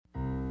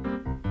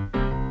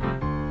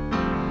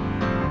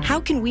How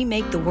can we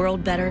make the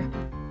world better?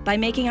 By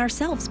making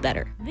ourselves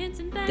better.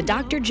 The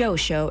Dr. Joe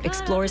Show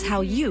explores how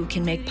you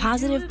can make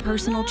positive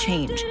personal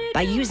change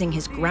by using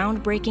his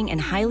groundbreaking and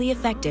highly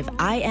effective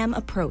I Am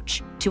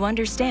approach to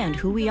understand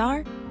who we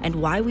are and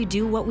why we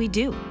do what we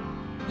do.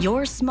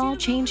 Your small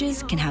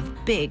changes can have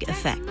big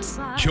effects.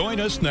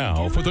 Join us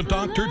now for the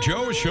Dr.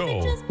 Joe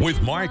Show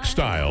with Mark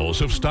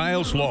Stiles of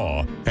Stiles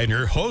Law and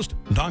your host,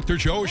 Dr.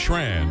 Joe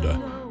Schrand.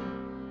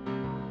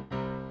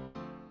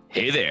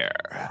 Hey there.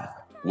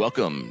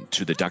 Welcome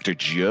to the Dr.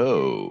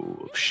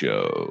 Joe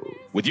Show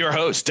with your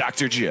host,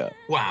 Dr. Joe.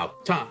 Wow,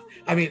 Tom.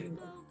 I mean,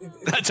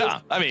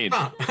 Tom.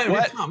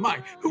 What? Tom,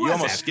 Mark. Who you was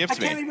almost that? skipped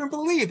me. I can't even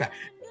believe that.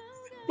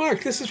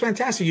 Mark, this is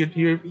fantastic.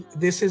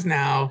 This is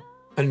now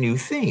a new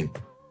theme.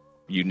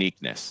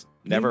 Uniqueness.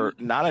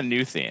 Not a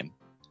new theme.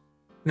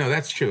 No,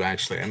 that's true,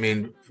 actually. I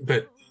mean,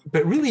 but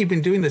really, you've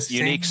been doing this.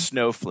 Unique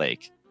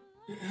snowflake.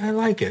 I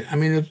like it. I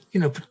mean,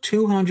 for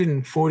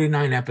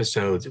 249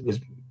 episodes, it was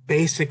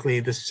basically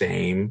the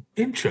same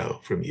intro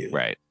from you,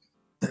 right?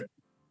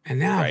 And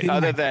now, right.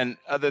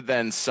 Other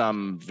than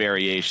some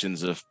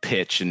variations of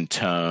pitch and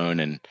tone,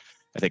 and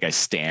I think I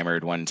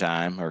stammered one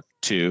time or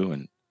two,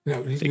 and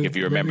I think if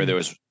you remember, there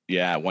was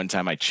one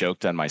time I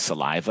choked on my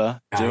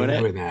saliva doing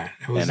it,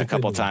 and a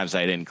couple times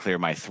I didn't clear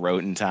my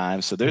throat in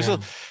time. So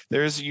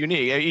there's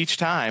unique. Each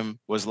time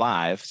was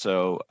live,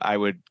 so I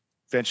would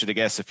venture to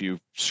guess if you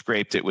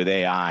scraped it with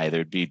AI,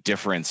 there'd be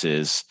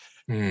differences.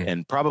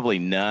 And probably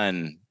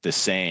none the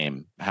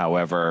same.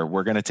 However,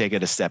 we're going to take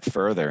it a step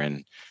further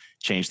and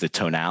change the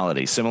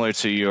tonality, similar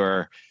to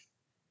your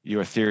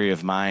theory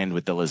of mind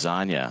with the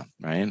lasagna,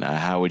 right?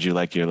 How would you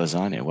like your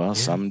lasagna? Well,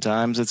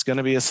 sometimes it's going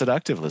to be a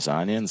seductive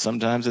lasagna, and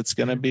sometimes it's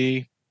going to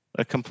be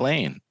a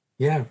complaint.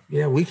 Yeah.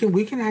 We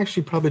can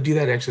actually probably do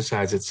that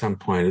exercise at some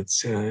point.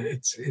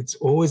 It's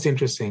always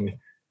interesting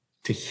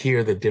to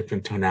hear the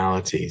different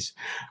tonalities.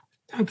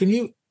 Tom, can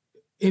you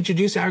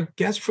introduce our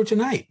guest for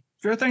tonight?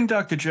 Sure thing,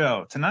 Dr.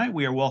 Joe. Tonight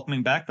we are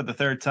welcoming back for the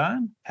third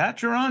time, Pat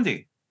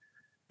Girondi.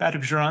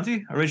 Patrick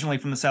Girondi, originally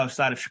from the south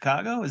side of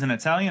Chicago, is an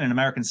Italian and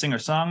American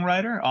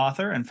singer-songwriter,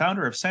 author, and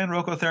founder of San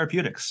Rocco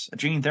Therapeutics, a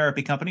gene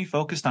therapy company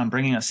focused on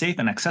bringing a safe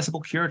and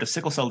accessible cure to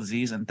sickle cell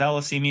disease and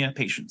thalassemia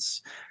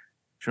patients.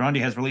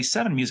 Girondi has released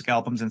 7 music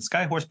albums, and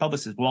Skyhorse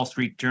published his Wall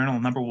Street Journal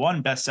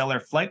 #1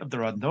 bestseller, Flight of the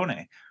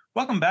Rondone.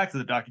 Welcome back to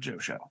the Dr. Joe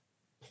Show.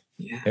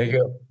 Yeah. There you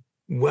go.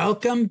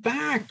 Welcome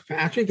back,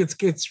 Patrick.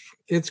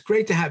 It's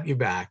great to have you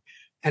back.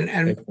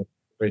 And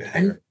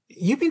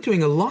you've been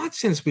doing a lot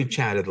since we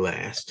chatted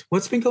last.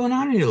 What's been going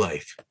on in your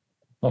life?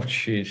 Oh,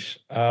 geez.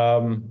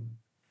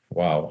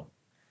 Wow.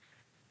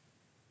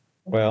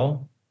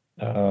 Well,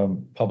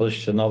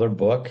 published another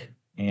book,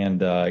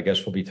 and I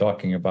guess we'll be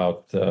talking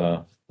about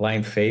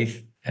blind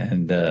faith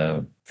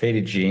and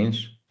faded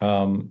genes.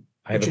 Those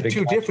are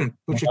two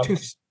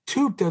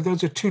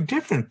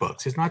different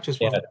books. It's not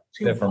just one.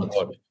 Two different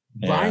books.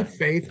 Blind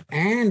faith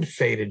and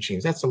faded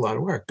genes. That's a lot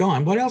of work. Go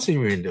on. What else have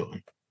you been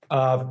doing?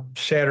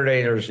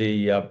 Saturday, there's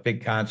a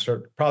big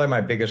concert, probably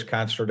my biggest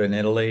concert in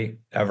Italy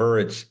ever.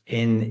 It's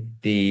in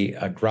the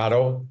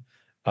Grotto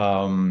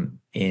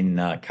in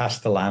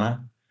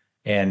Castellana,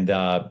 and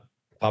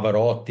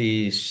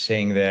Pavarotti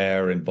sang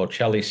there and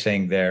Bocelli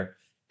sang there.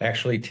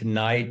 Actually,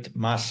 tonight,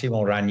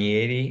 Massimo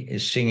Ranieri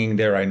is singing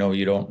there. I know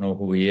you don't know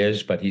who he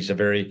is, but he's a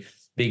very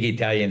big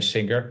Italian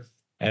singer.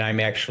 And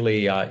I'm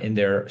actually in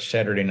there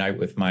Saturday night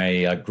with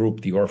my group,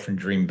 the Orphan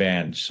Dream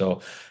Band.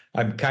 So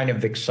I'm kind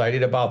of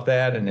excited about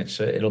that, and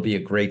it'll be a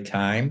great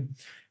time.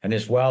 And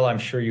as well, I'm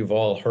sure you've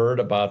all heard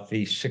about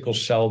the sickle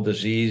cell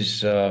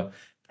disease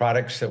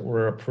products that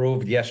were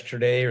approved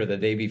yesterday or the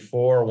day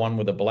before, one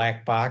with a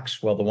black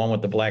box. Well, the one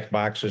with the black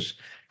box is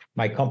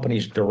my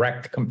company's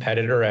direct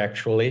competitor,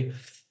 actually.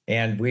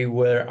 And we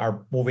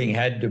are moving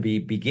ahead to be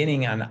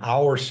beginning on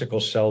our sickle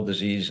cell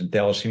disease and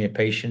thalassemia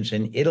patients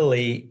in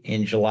Italy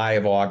in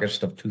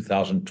August of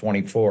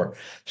 2024.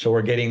 So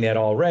we're getting that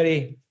all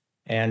ready.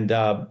 And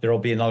there will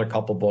be another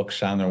couple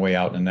books on their way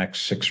out in the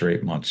next 6 or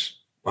 8 months.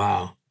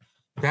 Wow.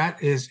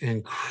 That is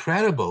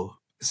incredible.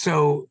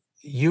 So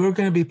you're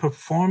going to be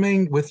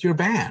performing with your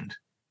band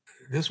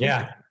this week?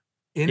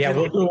 Yeah,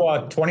 we'll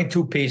do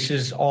 22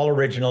 pieces, all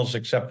originals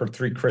except for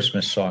 3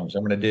 Christmas songs.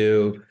 I'm going to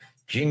do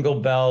Jingle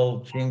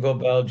Bell, Jingle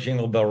Bell,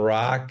 Jingle Bell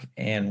Rock,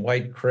 and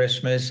White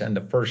Christmas, and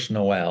the First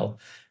Noel.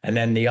 And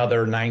then the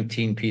other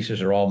 19 pieces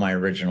are all my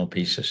original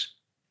pieces.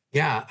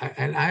 Yeah,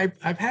 and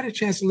I've had a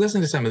chance to listen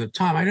to some of them.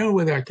 Tom, I don't know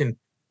whether I can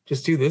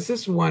just do this.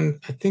 This one,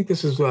 I think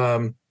this is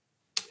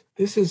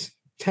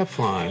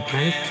Teflon,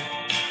 right?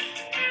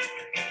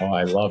 Oh,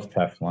 I love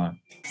Teflon.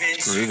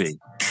 It's groovy.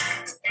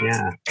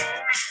 Yeah.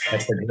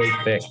 That's a great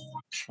pick.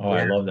 Oh,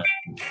 yeah. I love that.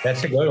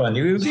 That's a good one.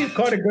 You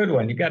caught a good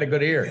one. You got a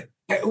good ear.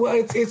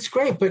 Well, it's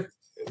great, but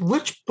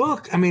which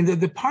book? I mean,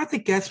 the part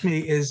that gets me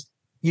is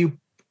you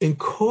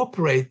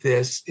incorporate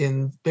this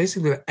in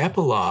basically the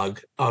epilogue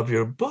of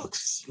your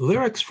books,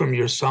 lyrics from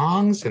your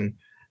songs, and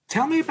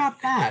tell me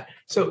about that.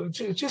 So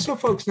just so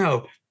folks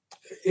know,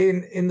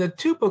 in the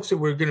 2 books that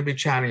we're going to be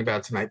chatting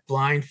about tonight,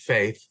 Blind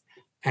Faith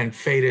and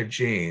Faded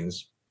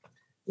Genes,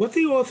 what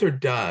the author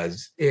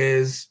does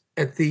is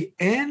at the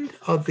end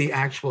of the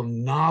actual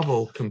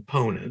novel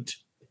component,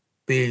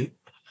 the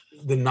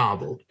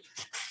novel,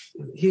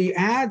 he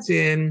adds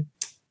in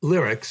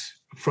lyrics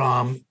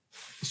from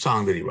a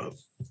song that he wrote.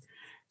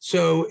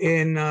 So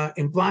in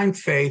Blind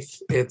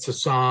Faith, it's a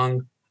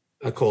song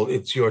called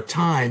 "It's Your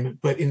Time,"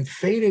 but in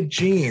Faded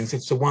Jeans,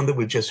 it's the one that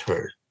we just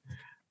heard,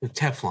 the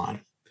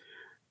Teflon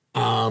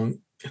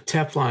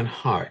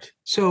Heart.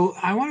 So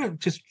I want to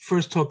just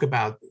first talk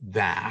about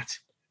that.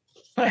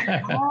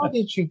 How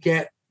did you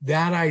get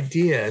that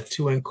idea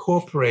to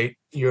incorporate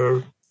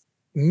your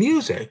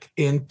music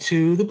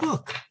into the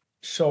book?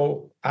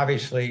 So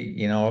obviously,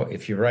 you know,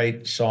 if you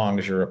write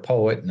songs, you're a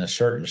poet in a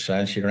certain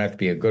sense. You don't have to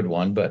be a good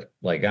one, but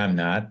like I'm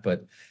not.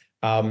 But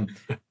and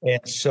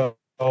so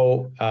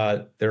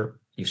there,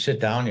 you sit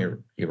down,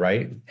 you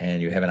write,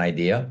 and you have an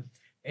idea.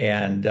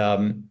 And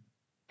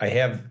I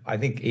have, I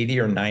think, 80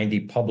 or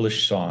 90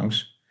 published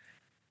songs.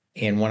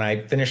 And when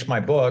I finish my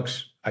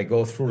books, I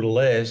go through the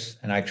list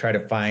and I try to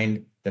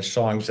find the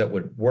songs that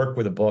would work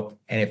with a book.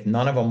 And if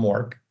none of them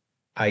work,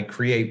 I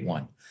create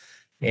one.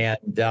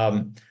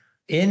 And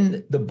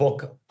in the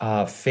book,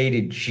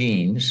 Faded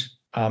Jeans,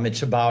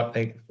 it's about,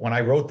 like, when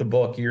I wrote the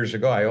book years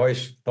ago, I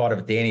always thought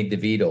of Danny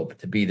DeVito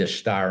to be the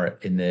star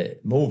in the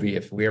movie,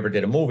 if we ever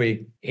did a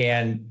movie.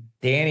 And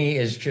Danny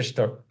is just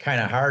a kind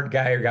of hard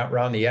guy who got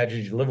around the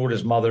edges. He lived with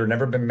his mother,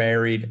 never been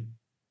married,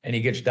 and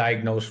he gets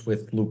diagnosed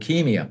with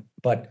leukemia.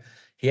 But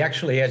he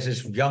actually has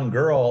this young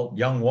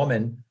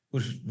woman,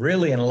 who's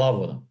really in love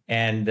with him.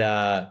 And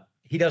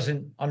he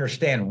doesn't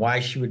understand why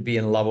she would be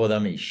in love with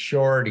him. He's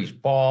short, he's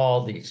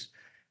bald, he's,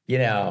 you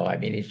know, I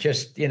mean, it's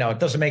just, you know, it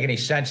doesn't make any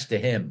sense to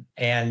him.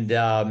 And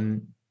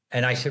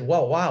I said,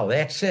 well, wow,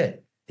 that's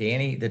it.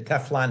 Danny, the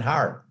Teflon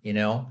heart, you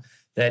know,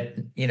 that,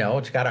 you know,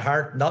 it's got a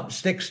heart, nothing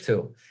sticks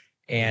to.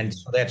 And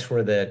so that's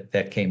where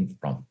that came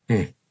from.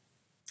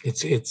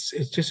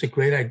 It's just a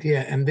great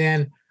idea. And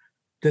then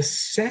the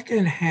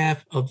second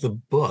half of the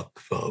book,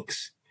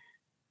 folks,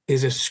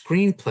 is a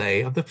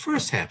screenplay of the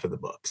first half of the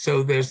book.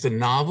 So there's the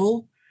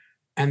novel,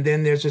 and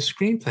then there's a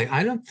screenplay.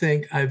 I don't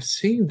think I've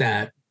seen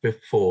that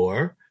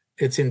before.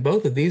 It's in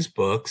both of these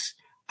books.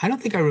 I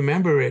don't think I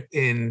remember it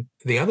in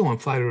the other one,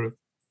 Flight.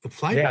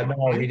 Yeah, no,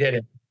 right? We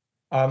didn't.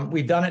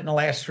 We've done it in the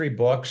last 3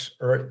 books,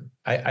 or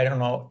I don't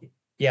know.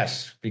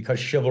 Yes, because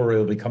Chivalry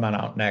will be coming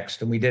out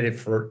next. And we did it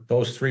for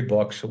those 3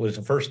 books. It was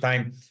the first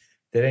time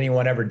that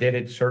anyone ever did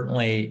it,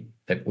 certainly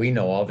that we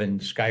know of. And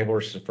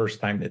Skyhorse is the first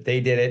time that they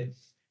did it.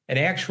 And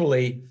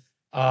actually,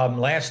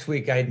 last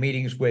week I had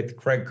meetings with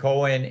Craig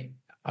Cohen,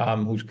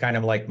 who's kind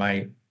of like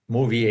my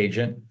movie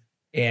agent,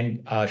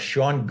 and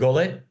Sean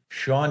Gullett.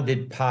 Sean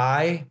did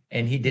Pie,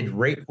 and he did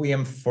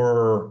Requiem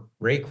for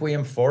a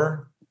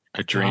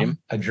Dream.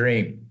 A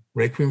Dream.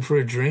 Requiem for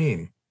a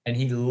Dream. And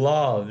he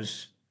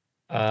loves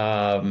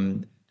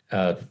Faded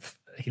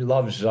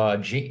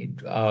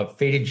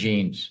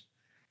Jeans.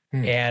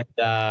 And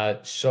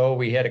so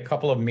we had a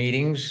couple of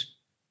meetings,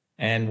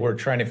 and we're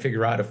trying to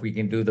figure out if we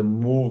can do the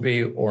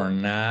movie or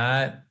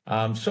not.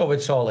 So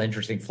it's all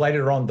interesting. Flight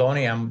of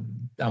Rondoni,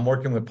 I'm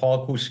working with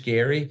Paul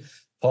Cuschieri.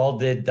 Paul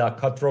did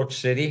Cutthroat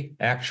City,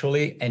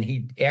 actually, and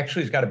he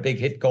actually has got a big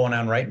hit going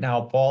on right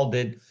now. Paul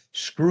did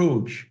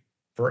Scrooge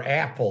for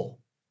Apple,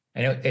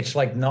 and it's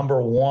like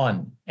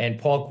 #1. And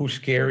Paul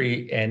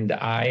Cuschieri and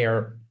I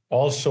are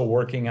also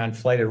working on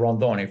Flight of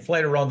Rondoni.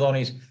 Flight of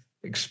Rondoni's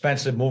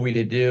expensive movie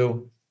to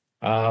do,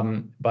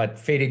 but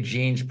Faded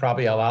Jeans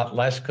probably a lot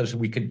less, because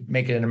we could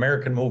make it an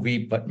American movie,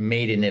 but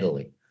made in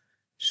Italy.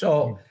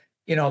 So,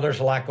 you know, there's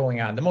a lot going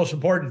on. The most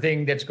important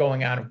thing that's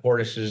going on, of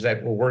course, is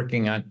that we're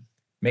working on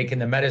making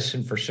the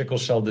medicine for sickle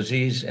cell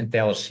disease and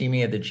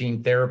thalassemia, the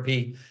gene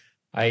therapy.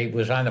 I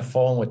was on the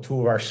phone with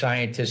 2 of our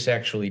scientists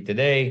actually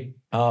today.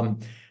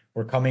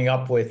 We're coming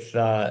up with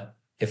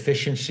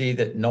efficiency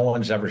that no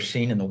one's ever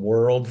seen in the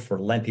world for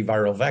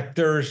lentiviral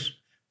vectors.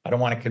 I don't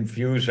want to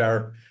confuse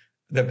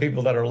the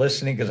people that are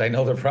listening, because I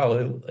know they're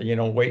probably, you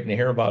know, waiting to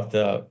hear about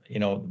the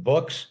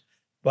books,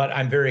 but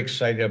I'm very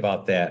excited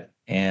about that.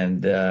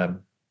 And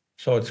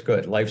so it's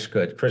good. Life's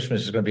good.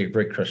 Christmas is going to be a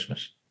great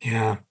Christmas.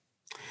 Yeah.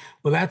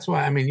 Well, that's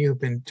why, I mean, you've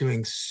been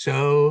doing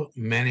so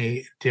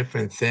many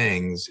different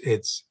things.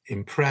 It's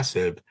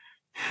impressive.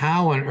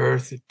 How on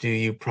earth do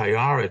you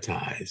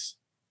prioritize?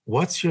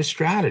 What's your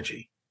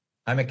strategy?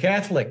 I'm a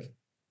Catholic.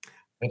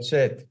 That's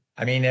it.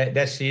 I mean,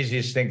 that's the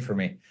easiest thing for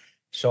me.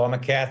 So I'm a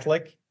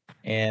Catholic,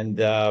 and,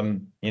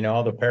 you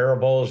know, the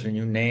parables, and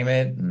you name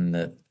it, and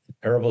the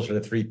parables are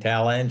the 3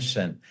 talents,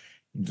 and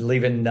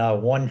leaving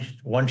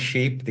one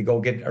sheep to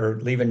go get, or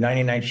leaving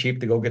 99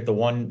 sheep to go get the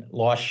one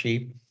lost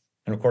sheep.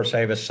 And of course, I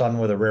have a son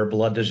with a rare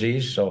blood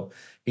disease, so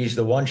he's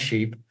the one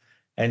sheep.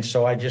 And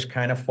so I just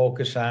kind of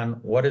focus on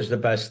what is the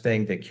best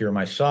thing to cure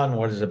my son,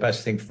 what is the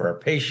best thing for our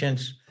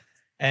patients.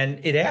 And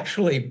it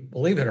actually,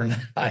 believe it or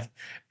not,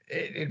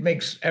 it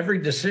makes every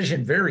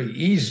decision very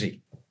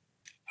easy.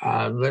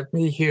 Let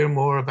me hear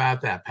more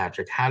about that,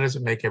 Patrick. How does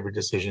it make every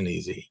decision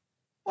easy?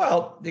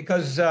 Well,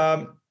 because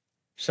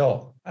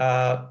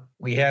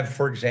we have,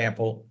 for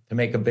example, to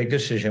make a big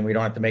decision, we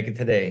don't have to make it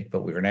today,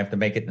 but we're going to have to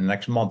make it in the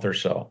next month or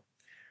so.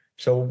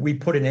 So we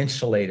put an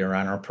insulator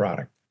on our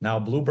product. Now,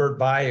 Bluebird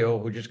Bio,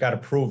 who just got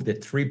approved at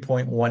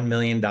 $3.1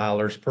 million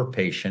per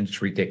patient,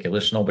 it's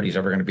ridiculous. Nobody's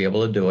ever going to be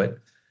able to do it.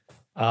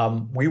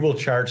 We will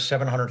charge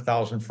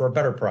 $700,000 for a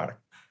better product.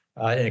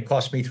 And it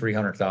cost me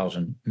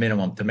 $300,000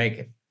 minimum to make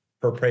it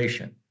per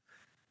patient.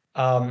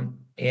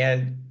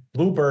 And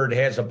Bluebird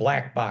has a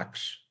black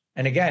box.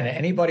 And again,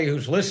 anybody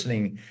who's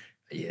listening,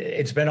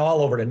 it's been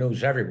all over the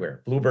news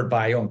everywhere, Bluebird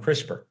Bio and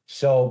CRISPR.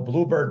 So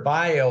Bluebird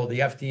Bio, the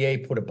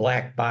FDA put a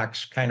black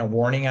box kind of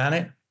warning on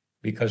it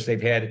because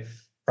they've had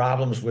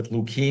problems with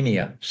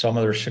leukemia. Some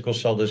of their sickle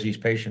cell disease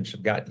patients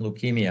have gotten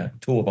leukemia,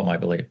 2 of them, I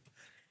believe.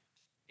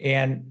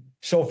 And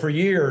so for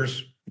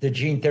years, the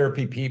gene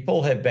therapy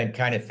people have been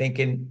kind of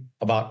thinking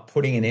about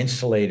putting an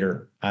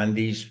insulator on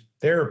these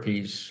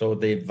therapies so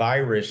the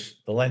virus,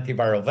 the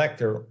lentiviral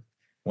vector,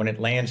 when it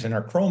lands in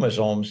our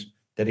chromosomes,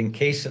 that in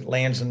case it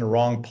lands in the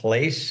wrong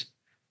place,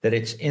 that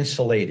it's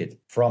insulated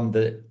from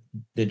the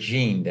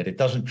gene, that it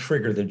doesn't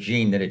trigger the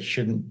gene that it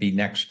shouldn't be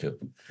next to.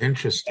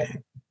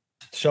 Interesting.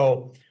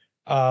 So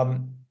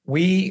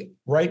we,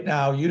 right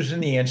now, using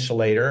the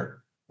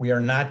insulator, we are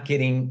not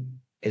getting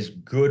as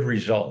good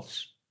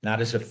results,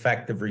 not as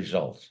effective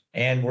results.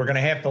 And we're going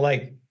to have to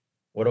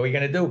what are we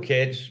going to do,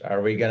 kids?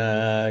 Are we going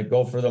to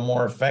go for the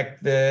more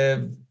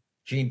effective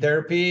gene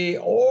therapy,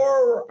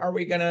 or are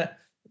we going to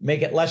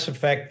make it less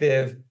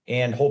effective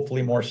and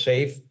hopefully more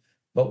safe?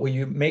 But when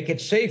you make it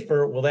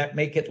safer, will that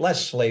make it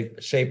less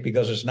safe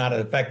because it's not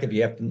effective?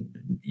 You have to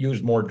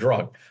use more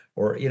drug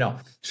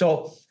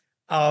So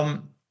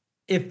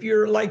if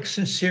you're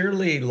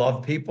sincerely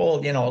love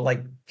people,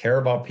 care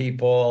about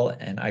people,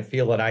 and I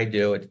feel that I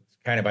do, it's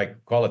kind of, I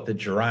call it the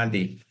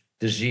Girondi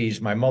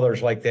disease. My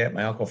mother's like that.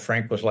 My Uncle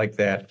Frank was like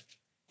that.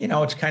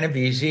 It's kind of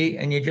easy,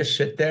 and you just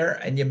sit there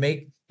and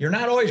you're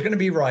not always going to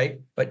be right,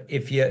 but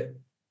if you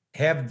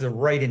have the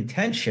right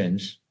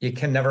intentions, you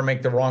can never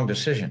make the wrong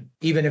decision,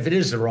 even if it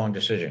is the wrong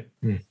decision.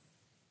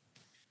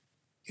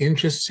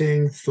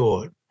 Interesting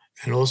thought.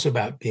 And also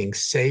about being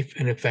safe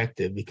and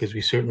effective, because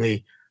we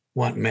certainly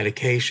want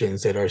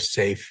medications that are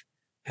safe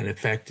and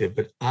effective.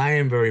 But I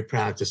am very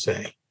proud to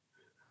say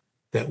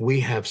that we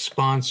have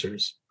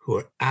sponsors who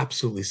are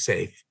absolutely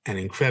safe and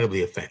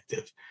incredibly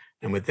effective.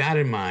 And with that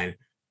in mind,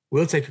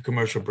 we'll take a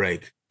commercial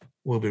break.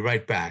 We'll be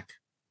right back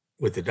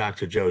with the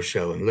Dr. Joe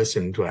Show and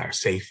listen to our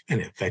safe and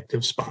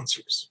effective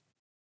sponsors.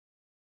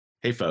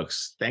 Hey,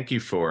 folks, thank you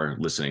for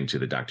listening to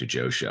the Dr.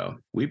 Joe Show.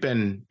 We've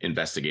been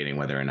investigating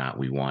whether or not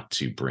we want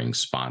to bring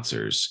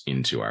sponsors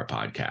into our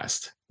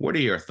podcast. What are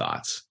your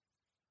thoughts?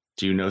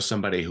 Do you know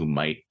somebody who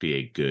might be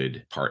a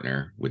good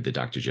partner with the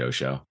Dr. Joe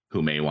Show,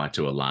 who may want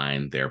to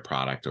align their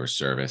product or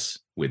service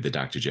with the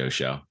Dr. Joe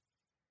Show?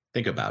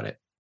 Think about it.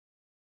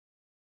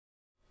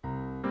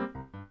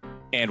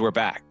 And we're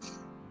back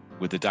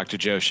with the Dr.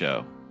 Joe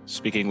Show,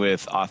 speaking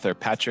with author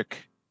Patrick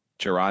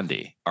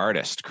Girondi,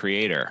 artist,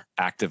 creator,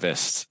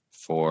 activist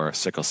for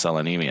sickle cell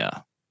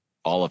anemia.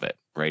 All of it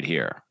right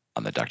here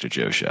on the Dr.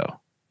 Joe Show.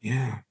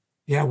 Yeah.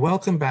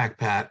 Welcome back,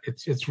 Pat.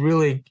 It's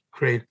really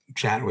great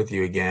chatting with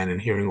you again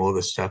and hearing all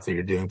the stuff that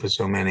you're doing for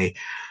so many.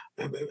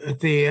 At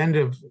the end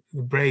of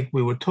the break,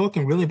 we were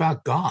talking really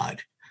about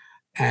God.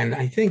 And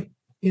I think,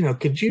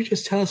 could you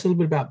just tell us a little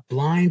bit about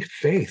blind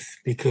faith?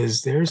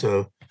 Because there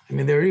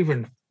are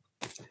even,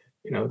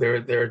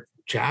 there are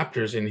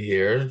chapters in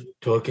here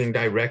talking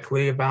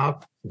directly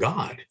about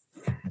God.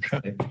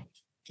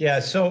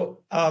 Yeah. So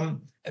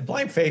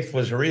Blind Faith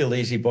was a real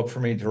easy book for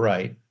me to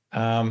write.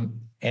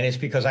 And it's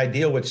because I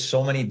deal with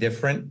so many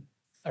different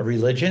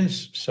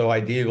religions. So I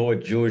deal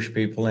with Jewish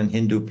people and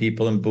Hindu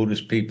people and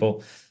Buddhist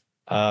people,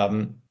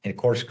 and of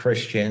course,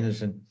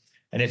 Christians. And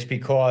it's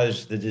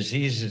because the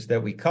diseases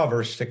that we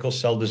cover, sickle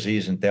cell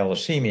disease and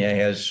thalassemia,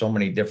 has so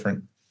many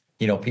different,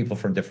 people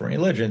from different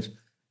religions.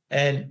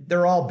 And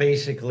they're all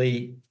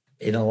basically,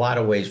 in a lot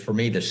of ways, for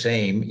me, the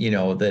same,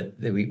 that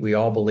we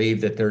all believe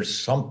that there's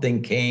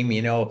something came,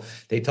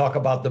 they talk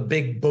about the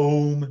big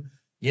boom,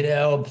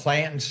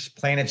 planets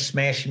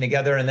smashing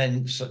together. And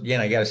then, you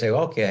got to say,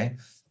 okay,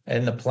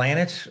 and the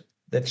planets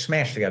that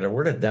smash together,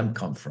 where did them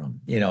come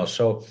from?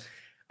 So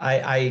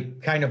I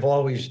kind of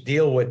always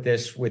deal with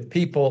this with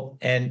people,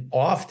 and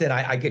often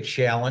I get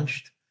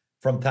challenged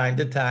from time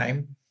to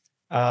time.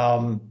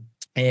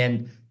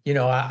 And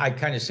I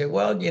kind of say,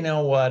 well, you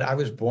know what? I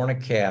was born a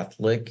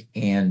Catholic,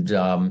 and,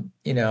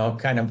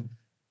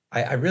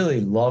 I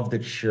really love the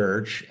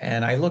church.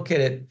 And I look at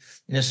it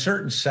in a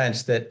certain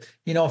sense that,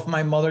 if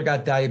my mother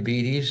got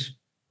diabetes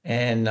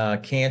and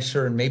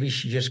cancer, and maybe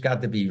she just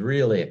got to be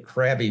really a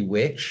crabby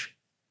witch,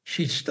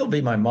 she'd still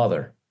be my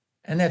mother.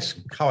 And that's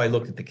how I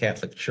look at the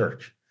Catholic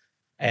Church.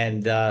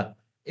 And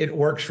it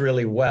works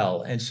really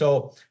well. And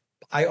so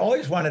I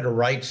always wanted to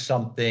write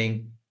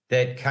something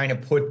that kind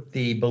of put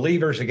the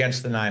believers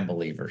against the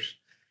non-believers.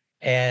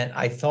 And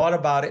I thought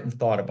about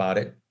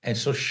it. And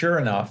so sure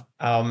enough,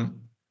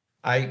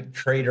 I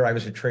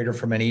was a trader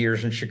for many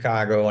years in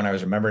Chicago, and I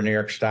was a member of New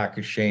York Stock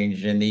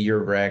Exchange and the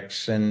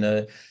Eurex and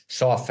the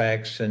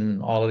Sofx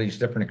and all of these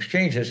different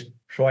exchanges.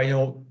 So I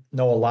know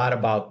a lot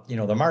about,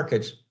 the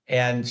markets.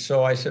 And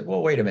so I said,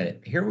 well, wait a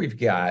minute. Here we've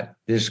got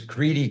this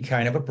greedy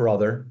kind of a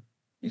brother.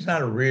 He's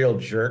not a real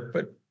jerk,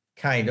 but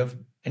kind of.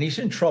 And he's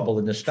in trouble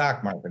in the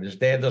stock market. His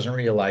dad doesn't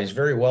realize,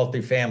 very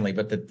wealthy family,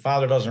 but the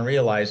father doesn't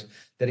realize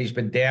that he's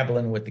been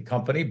dabbling with the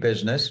company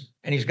business.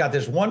 And he's got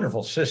this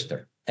wonderful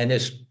sister and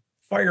this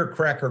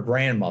firecracker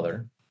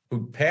grandmother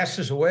who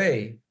passes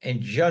away,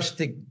 and just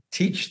to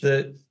teach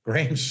the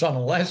grandson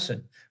a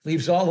lesson,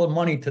 leaves all the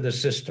money to the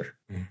sister.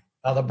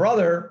 Now the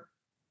brother,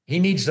 he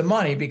needs the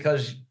money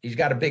because he's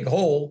got a big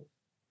hole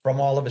from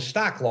all of his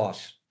stock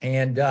loss.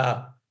 And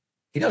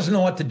he doesn't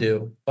know what to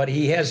do, but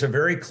he has a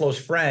very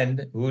close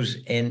friend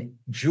who's a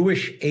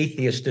Jewish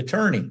atheist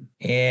attorney.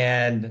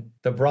 And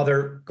the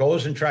brother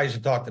goes and tries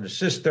to talk to the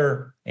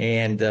sister,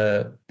 and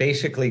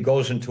basically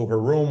goes into her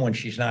room when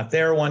she's not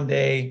there one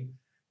day.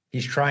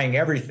 He's trying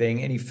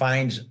everything, and he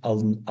finds a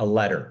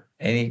letter,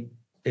 and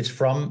it's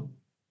from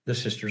the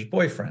sister's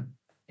boyfriend.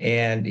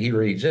 And he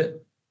reads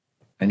it,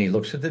 and he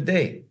looks at the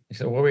date. He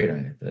said, well, wait a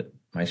minute.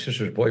 My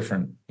sister's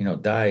boyfriend,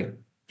 died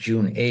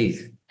June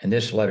 8th, and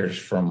this letter's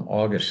from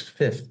August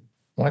 5th.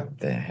 What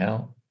the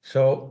hell?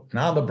 So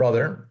now the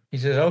brother, he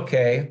says,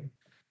 okay.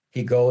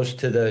 He goes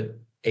to the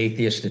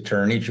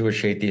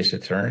Jewish atheist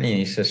attorney, and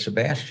he says,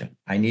 Sebastian,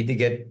 I need to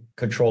get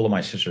control of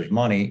my sister's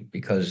money,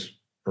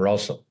 or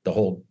else the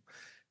whole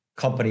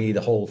company,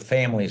 the whole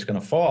family is going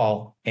to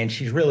fall. And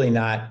she's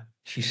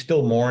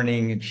still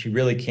mourning, and she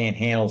really can't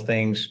handle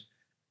things.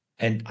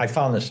 And I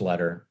found this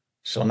letter.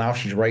 So now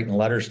she's writing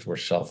letters to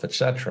herself,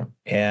 etc.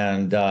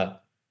 And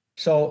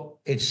so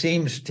it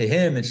seems to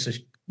him it's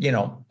just,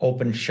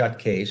 open shut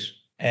case.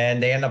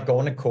 And they end up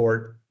going to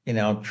court,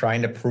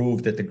 trying to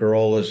prove that the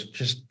girl is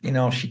just,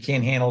 she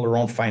can't handle her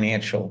own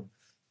financial.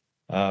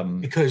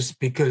 Because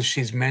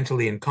she's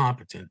mentally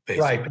incompetent,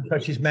 basically. Right,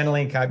 because she's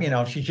mentally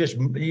incompetent. She's just,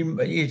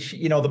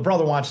 the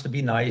brother wants to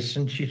be nice,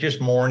 and she's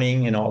just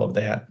mourning and all of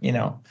that,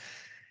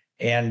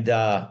 And,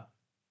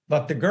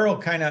 but the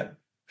girl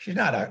she's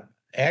not an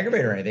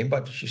aggravator or anything,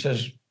 but she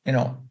says,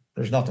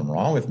 there's nothing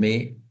wrong with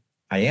me.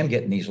 I am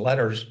getting these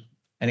letters.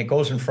 And it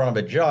goes in front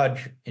of a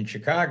judge in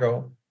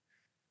Chicago,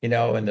 and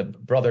the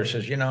brother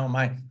says,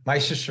 my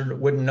sister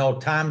wouldn't know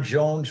Tom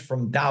Jones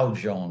from Dow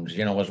Jones,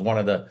 was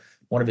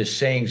one of his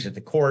sayings at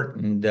the court.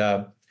 And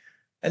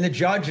the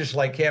judge is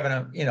like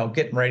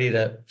getting ready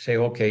to say,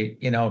 okay,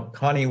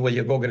 honey, will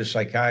you go get a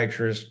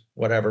psychiatrist,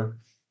 whatever.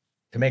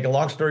 To make a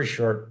long story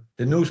short,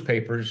 the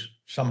newspapers,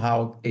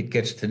 somehow it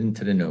gets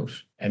into the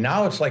news. And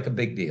now it's like a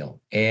big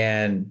deal.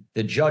 And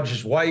the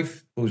judge's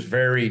wife, who's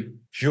very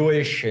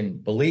Jewish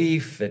and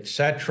belief,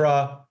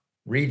 etc.,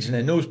 reads in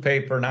the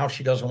newspaper. Now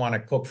she doesn't want to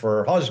cook for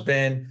her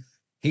husband.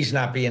 He's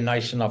not being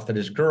nice enough to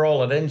this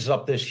girl. It ends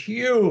up this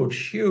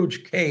huge,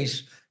 huge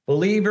case,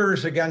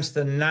 believers against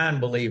the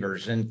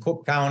non-believers in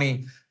Cook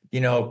County,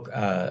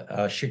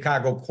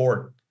 Chicago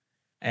court.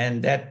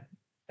 And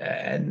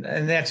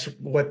that's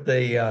what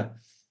the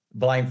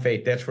blind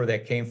faith, that's where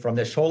that came from.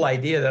 This whole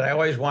idea that I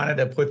always wanted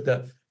to put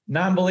the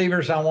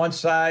non-believers on one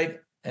side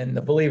and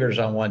the believers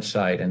on one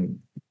side and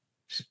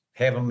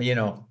have them,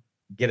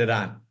 get it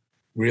on.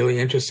 Really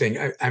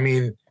interesting. I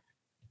mean,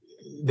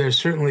 there's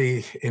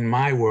certainly in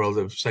my world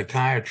of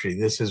psychiatry,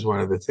 this is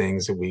one of the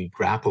things that we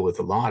grapple with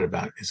a lot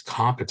about is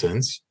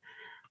competence,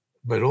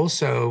 but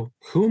also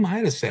who am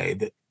I to say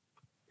that,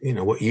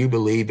 what you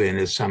believe in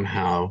is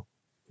somehow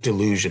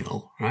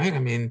delusional, right? I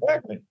mean,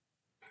 exactly.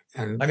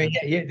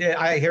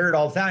 I hear it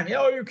all the time.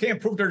 You can't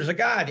prove there's a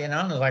God, And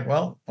I was like,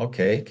 well,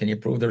 okay, can you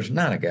prove there's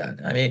not a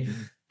God? I mean,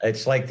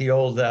 it's like the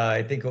old,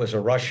 I think it was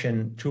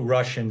two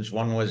Russians.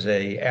 One was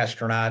a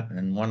astronaut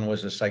and one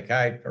was a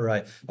psychiatrist or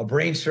a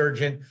brain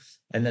surgeon.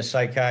 And the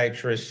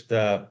psychiatrist,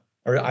 the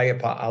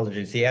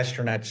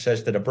astronaut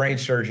says to the brain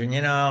surgeon,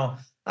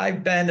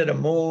 I've been to the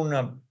moon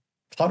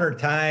 100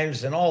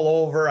 times and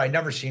all over. I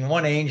never seen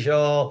one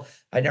angel.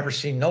 I never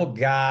seen no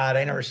God.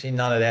 I never seen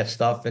none of that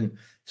stuff. And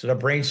so the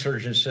brain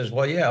surgeon says,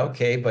 well, yeah,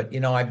 okay. But,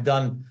 I've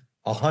done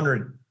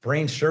 100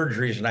 brain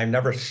surgeries and I've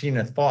never seen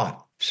a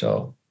thought.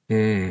 So.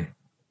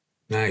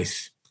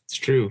 Nice. It's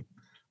true.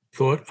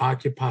 Thought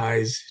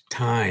occupies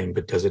time,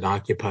 but does it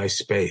occupy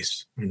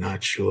space? I'm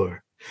not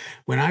sure.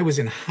 When I was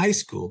in high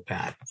school,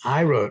 Pat,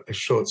 I wrote a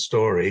short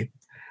story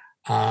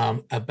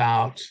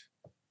about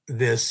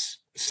this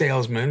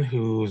salesman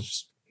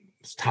who's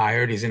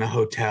tired. He's in a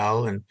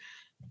hotel, and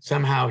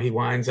somehow he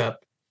winds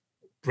up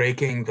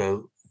breaking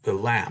the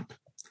lamp.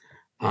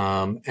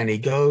 And he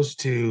goes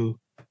to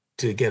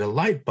get a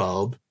light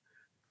bulb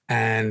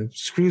and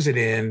screws it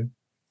in.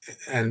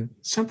 And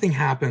something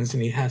happens,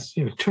 and he has,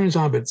 turns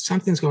on, but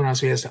something's going on.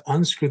 So he has to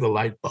unscrew the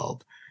light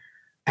bulb,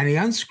 and he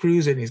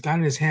unscrews it and he's got it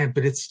in his hand,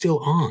 but it's still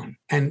on.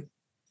 And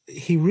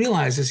he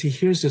realizes, he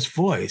hears this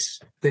voice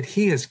that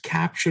he has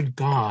captured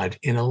God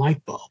in a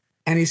light bulb.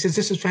 And he says,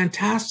 this is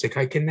fantastic.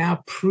 I can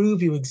now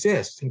prove you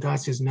exist. And God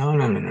says, no.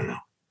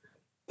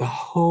 The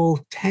whole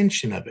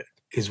tension of it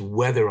is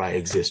whether I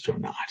exist or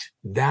not.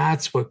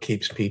 That's what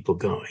keeps people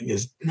going,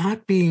 is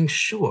not being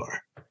sure.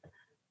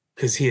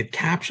 Because he had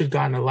captured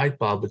God in a light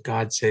bulb, but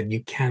God said,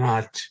 you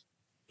cannot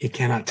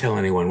tell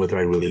anyone whether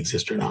I really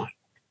exist or not.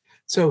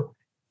 So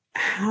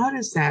how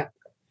does that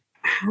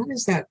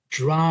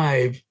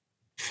drive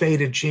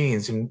Faded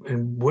Genes?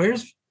 And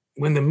where's,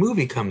 when the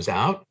movie comes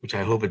out, which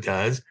I hope it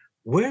does,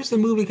 where's the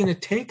movie going to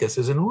take us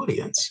as an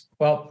audience?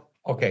 Well,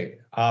 okay.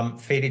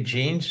 Faded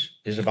Genes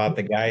is about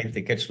the guy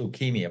that gets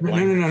leukemia.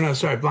 No.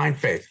 Sorry. Blind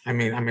Faith. I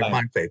mean,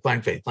 Blind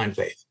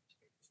Faith.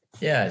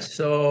 Yeah.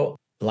 So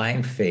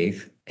Blind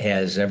Faith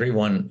has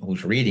everyone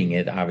who's reading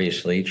it,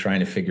 obviously trying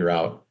to figure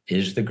out,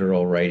 is the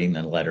girl writing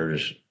the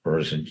letters or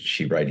isn't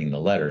she writing the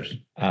letters?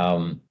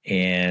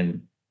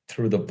 And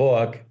through the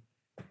book,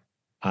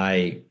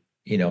 I,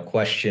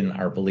 question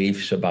our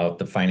beliefs about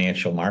the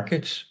financial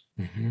markets.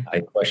 Mm-hmm.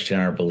 I question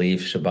our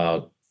beliefs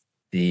about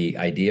the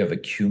idea of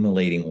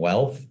accumulating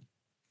wealth.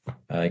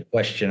 I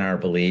question our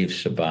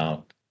beliefs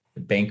about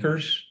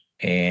bankers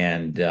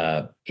and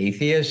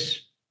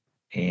atheists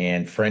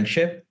and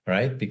friendship,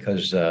 right?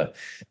 Because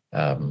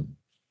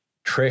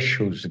Trish,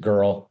 who's the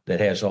girl that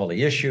has all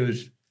the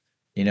issues,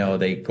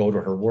 they go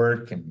to her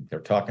work and they're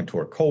talking to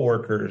her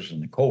coworkers,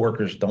 and the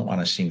coworkers don't want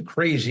to seem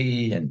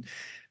crazy, and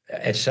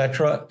et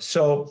cetera.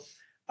 So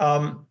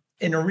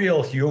in a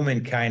real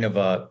human kind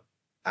of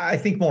I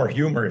think more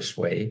humorous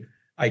way,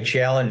 I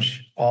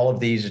challenge all of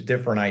these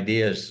different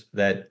ideas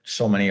that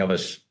so many of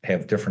us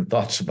have different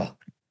thoughts about.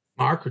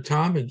 Mark or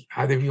Tom,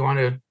 either of you want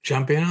to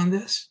jump in on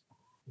this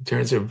in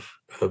terms of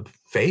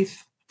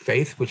faith,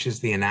 which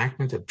is the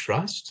enactment of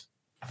trust?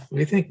 What do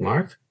you think,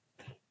 Mark?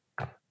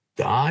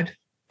 God.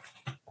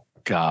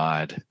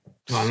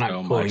 No, I'm not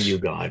calling you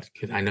God,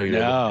 because I know you're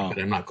but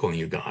I'm not calling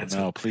you God. So.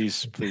 No,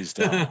 please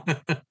don't.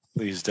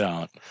 Please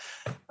don't.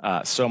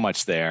 So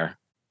much there.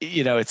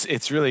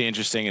 It's really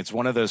interesting. It's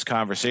one of those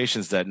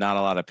conversations that not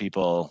a lot of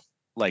people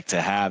like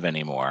to have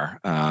anymore,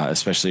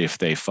 especially if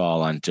they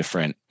fall on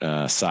different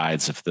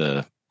sides of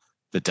the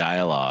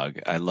dialogue.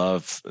 I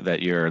love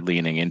that you're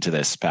leaning into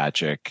this,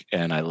 Patrick,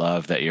 and I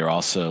love that you're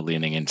also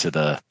leaning into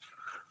the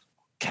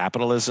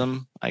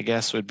capitalism, I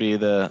guess would be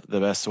the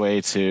best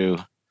way to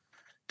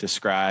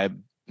describe,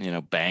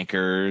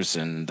 bankers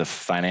and the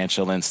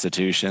financial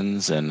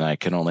institutions. And I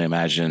can only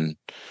imagine,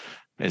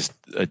 as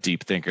a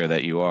deep thinker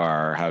that you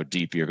are, how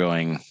deep you're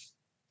going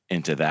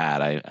into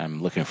that.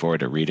 I'm looking forward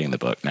to reading the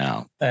book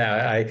now.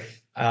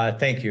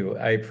 Thank you.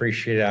 I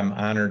appreciate it. I'm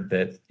honored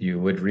that you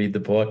would read the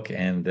book.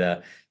 And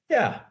again,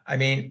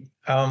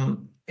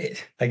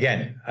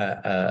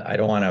 I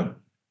don't want to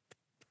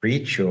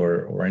preach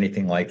or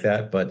anything like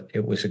that, but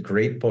it was a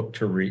great book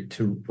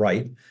to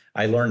write.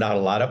 I learned out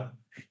a lot of,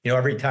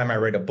 every time I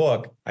write a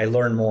book, I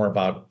learn more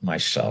about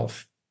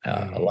myself,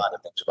 a lot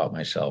of things about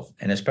myself.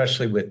 And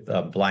especially with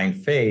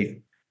Blind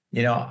Faith,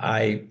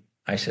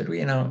 I said,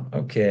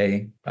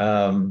 okay,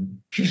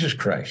 Jesus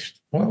Christ,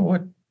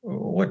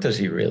 what does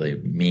he really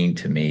mean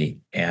to me?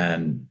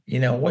 And,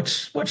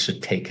 what's the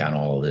take on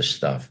all of this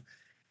stuff?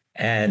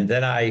 And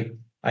then I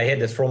had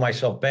to throw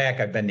myself back.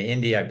 I've been to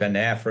India, I've been to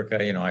Africa,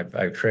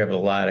 I've traveled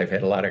a lot. I've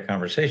had a lot of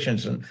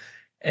conversations.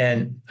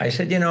 And I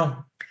said,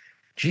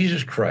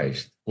 Jesus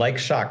Christ, like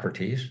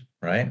Socrates,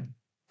 right?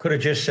 Could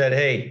have just said,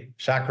 hey,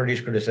 Socrates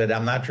could have said,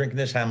 I'm not drinking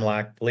this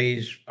hemlock,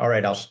 please. All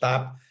right, I'll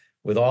stop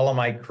with all of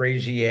my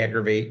crazy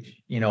aggravate.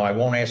 I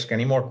won't ask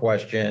any more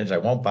questions. I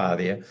won't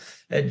bother you.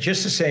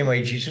 Just the same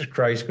way Jesus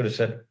Christ could have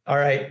said, all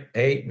right,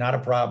 hey, not a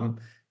problem.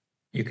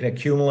 You can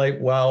accumulate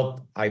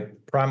wealth. I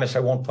promise I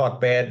won't talk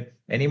bad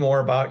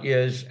anymore about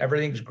you.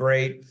 Everything's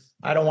great.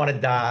 I don't want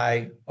to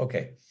die.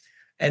 Okay.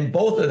 And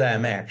both of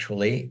them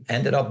actually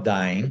ended up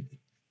dying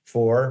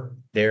for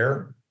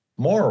their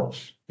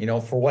morals,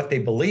 for what they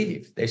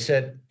believed. They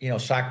said,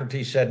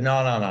 Socrates said,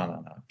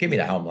 no. Give me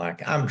the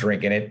hemlock. I'm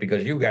drinking it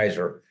because you guys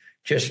are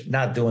just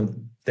not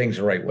doing things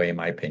the right way, in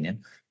my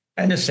opinion.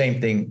 And the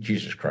same thing,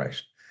 Jesus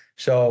Christ.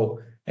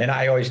 So, and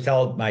I always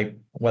tell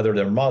whether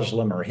they're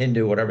Muslim or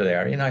Hindu, whatever they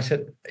are, I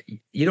said,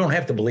 you don't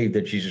have to believe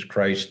that Jesus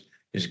Christ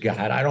is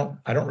God. I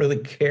don't really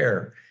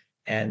care.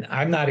 And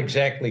I'm not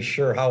exactly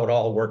sure how it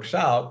all works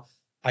out.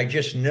 I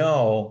just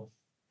know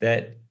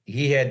that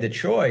he had the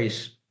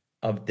choice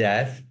of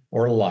death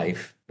or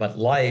life, but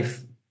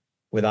life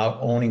without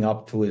owning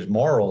up to his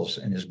morals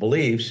and his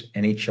beliefs,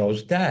 and he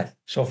chose death.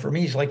 So for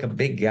me, he's like a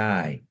big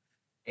guy.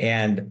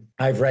 And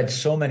I've read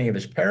so many of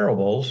his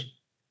parables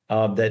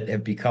that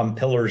have become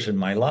pillars in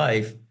my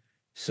life.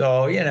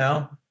 So, and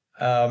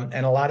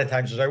a lot of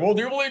times it's like, well,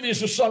 do you believe he's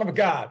the Son of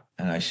God?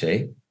 And I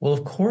say, well,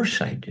 of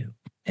course I do.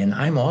 And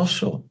I'm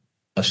also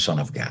a son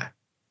of God,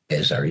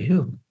 as are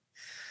you.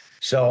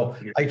 So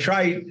I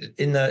try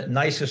in the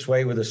nicest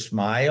way with a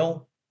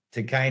smile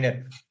to kind of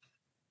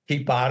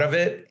keep out of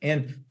it.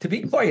 And to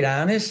be quite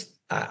honest,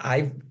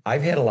 I've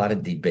had a lot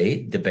of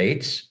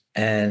debates,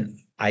 and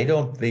I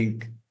don't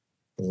think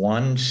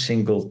one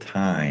single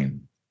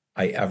time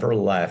I ever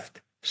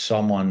left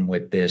someone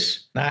with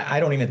this. I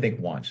don't even think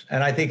once.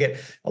 And I think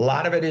a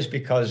lot of it is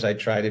because I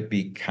try to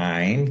be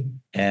kind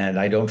and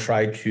I don't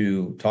try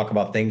to talk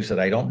about things that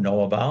I don't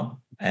know about.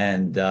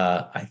 And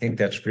I think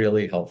that's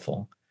really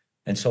helpful.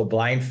 And so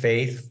Blind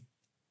Faith,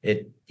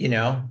 it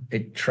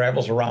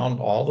travels around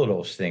all of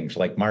those things.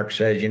 Like Mark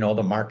says,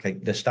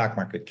 the stock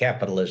market,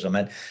 capitalism,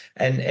 and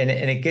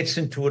it gets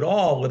into it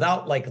all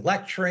without like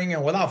lecturing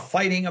and without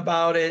fighting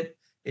about it.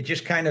 It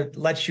just kind of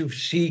lets you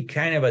see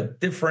kind of a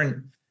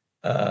different,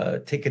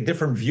 take a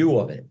different view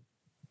of it.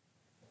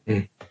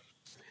 Mm.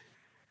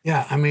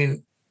 Yeah. I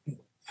mean,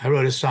 I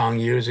wrote a song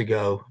years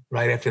ago,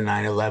 right after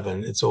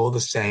 9/11. It's all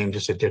the same,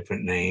 just a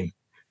different name.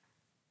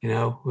 We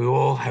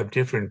all have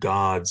different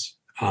gods.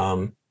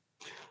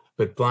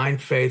 But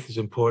blind faith is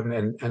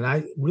important. And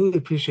I really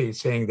appreciate you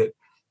saying that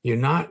you're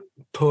not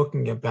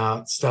talking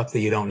about stuff that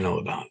you don't know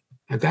about.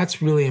 And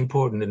that's really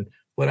important. And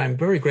what I'm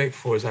very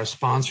grateful for is our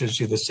sponsors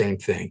do the same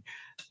thing.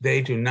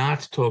 They do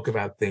not talk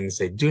about things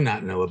they do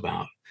not know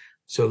about.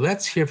 So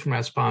let's hear from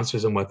our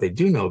sponsors on what they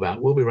do know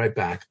about. We'll be right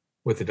back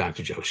with the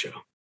Dr. Joe Show.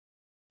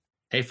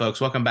 Hey,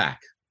 folks, welcome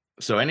back.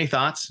 So any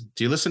thoughts?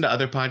 Do you listen to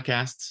other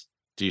podcasts?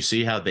 Do you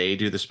see how they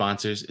do the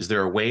sponsors? Is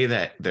there a way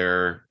that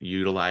they're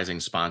utilizing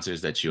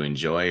sponsors that you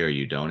enjoy or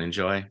you don't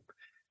enjoy?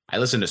 I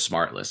listen to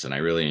Smartless, and I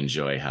really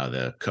enjoy how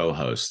the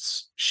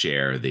co-hosts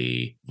share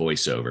the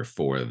voiceover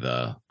for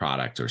the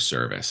product or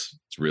service.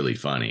 It's really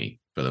funny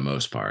for the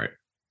most part,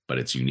 but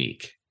it's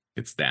unique.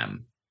 It's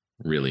them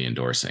really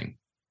endorsing.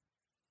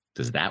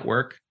 Does that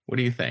work? What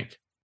do you think?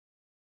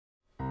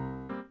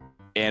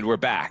 And we're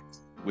back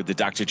with the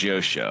Dr.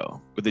 Joe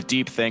Show, with a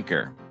deep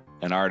thinker,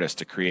 an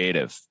artist, a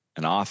creative,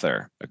 an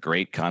author, a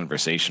great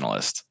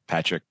conversationalist,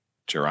 Patrick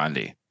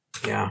Girondi.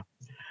 Yeah,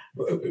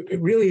 it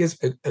really is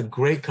a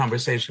great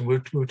conversation.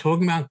 We're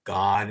talking about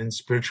God and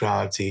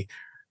spirituality,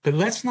 but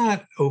let's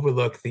not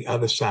overlook the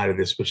other side of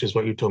this, which is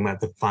what you're talking about,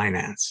 the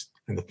finance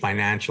and the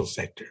financial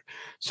sector.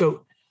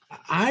 So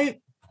I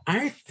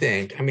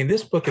think,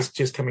 this book is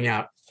just coming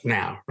out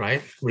now,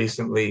 right?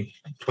 Recently,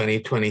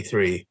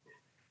 2023.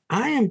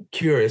 I am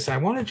curious. I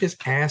want to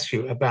just ask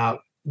you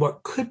about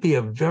what could be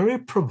a very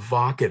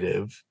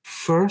provocative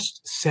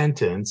first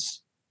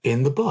sentence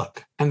in the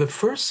book. And the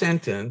first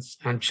sentence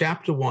on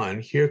chapter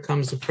 1, here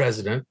comes the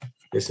president.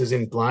 This is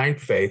in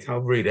Blind Faith. I'll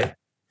read it.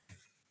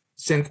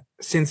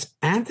 Since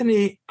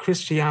Anthony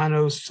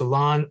Cristiano's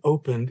salon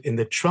opened in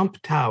the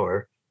Trump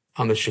Tower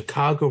on the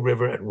Chicago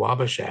River at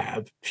Wabash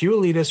Ave, few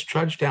elitists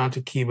trudged down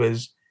to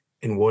Kiva's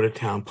in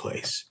Watertown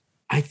Place.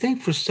 I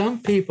think for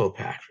some people,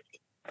 Patrick,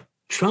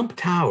 Trump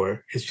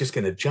Tower is just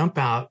going to jump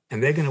out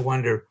and they're going to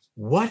wonder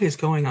what is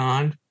going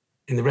on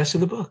in the rest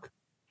of the book.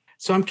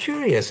 So I'm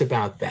curious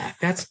about that.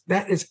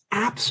 That is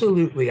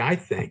absolutely, I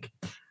think,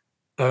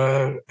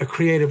 a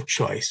creative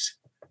choice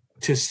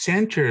to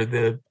center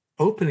the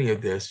opening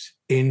of this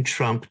in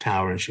Trump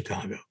Tower in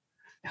Chicago.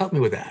 Help me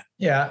with that.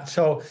 Yeah.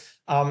 So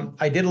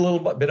I did a little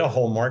bit of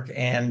homework,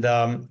 and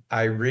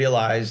I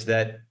realized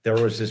that there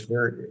was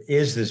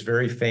this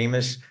very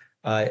famous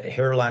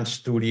hairline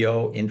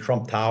studio in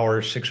Trump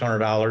Tower,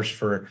 $600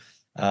 for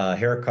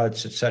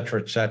haircuts, et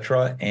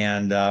cetera,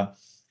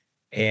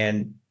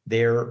 and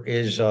there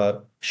is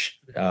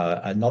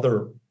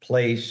another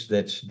place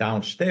that's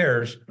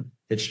downstairs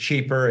that's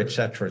cheaper, et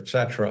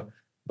cetera,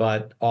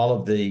 but all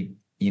of the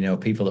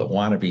people that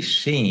want to be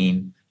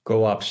seen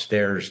go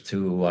upstairs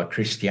to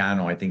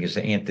Cristiano, I think is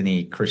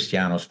Anthony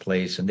Cristiano's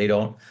place, and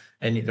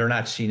they're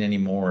not seen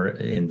anymore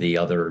in the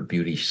other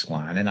beauty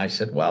salon. And I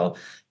said, well,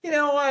 you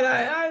know what,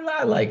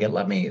 I like it.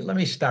 Let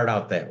me start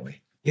out that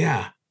way.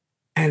 Yeah.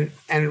 And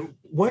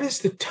what is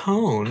the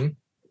tone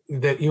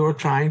that you're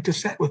trying to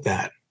set with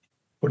that?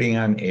 Putting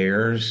on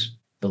airs,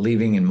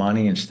 believing in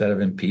money instead of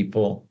in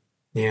people.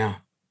 Yeah.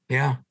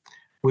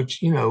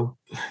 Which,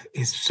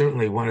 is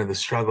certainly one of the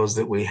struggles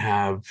that we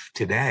have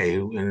today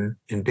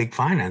in big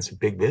finance and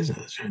big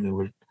business. I mean,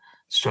 we're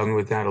struggling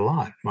with that a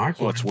lot. Mark?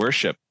 Well, it's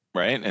worship,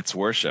 right? It's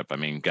worship.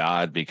 Money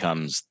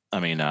becomes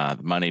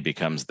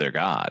their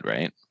God,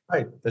 right?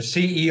 Right. The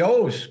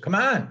CEOs, come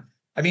on.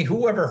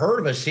 Who ever heard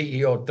of a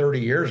CEO 30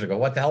 years ago?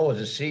 What the hell was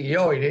a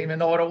CEO? You didn't even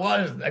know what it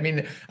was. I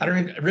don't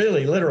mean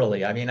really,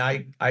 literally.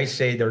 I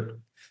say their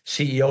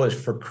CEO is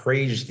for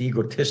crazed,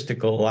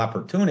 egotistical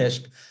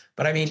opportunist.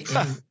 But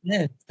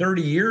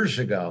 30 years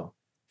ago,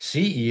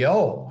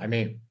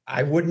 CEO,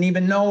 I wouldn't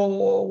even know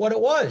what it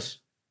was.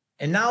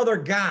 And now they're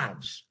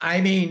gods.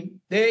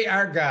 They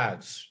are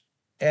gods.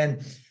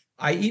 And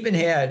I even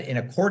had in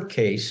a court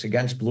case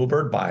against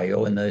Bluebird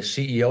Bio, and the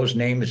CEO's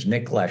name is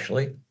Nick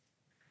Leshley.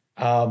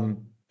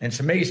 And it's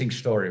an amazing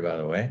story, by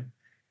the way.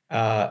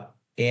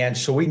 And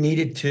so we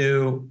needed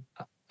to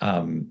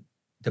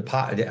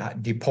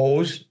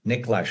depose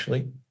Nick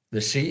Leshley, the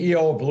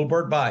CEO of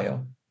Bluebird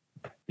Bio,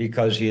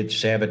 because he had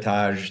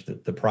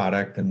sabotaged the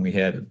product, and we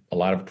had a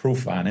lot of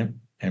proof on it,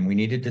 and we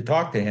needed to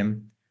talk to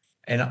him.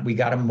 And we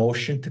got a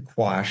motion to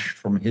quash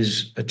from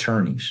his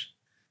attorneys.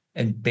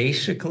 And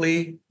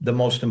basically, the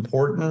most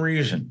important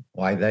reason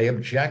why they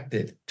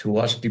objected to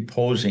us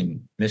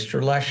deposing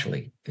Mr.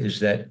 Leshley is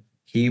that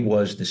he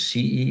was the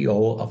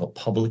CEO of a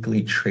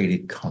publicly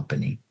traded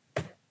company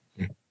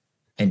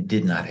and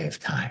did not have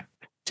time.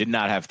 did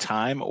not have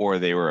time, or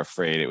they were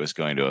afraid it was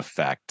going to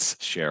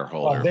affect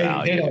shareholder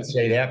value? They don't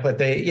say that, but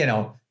they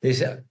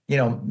said,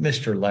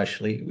 Mr.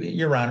 Leslie,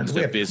 Your Honor,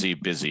 he's a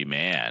busy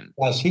man.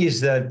 Yes,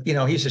 he's the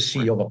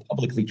CEO of a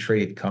publicly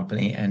traded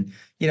company, and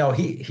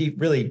he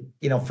really,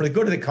 for the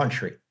good of the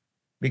country,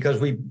 because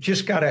we've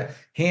just got a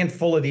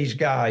handful of these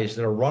guys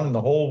that are running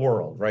the whole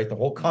world, right? The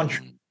whole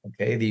country.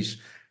 Okay, these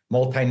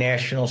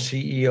multinational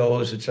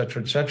CEOs, et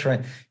cetera, et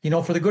cetera.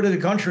 For the good of the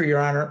country, Your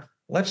Honor,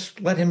 let's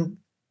let him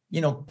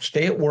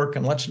stay at work,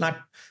 and let's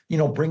not,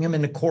 bring him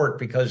into court,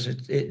 because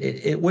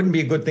it wouldn't be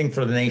a good thing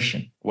for the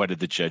nation. What did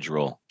the judge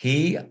rule?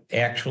 He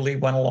actually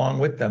went along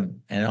with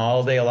them, and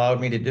all they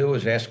allowed me to do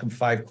was ask him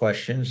 5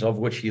 questions, of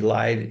which he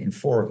lied in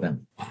 4 of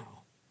them.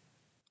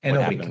 And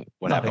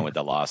what happened with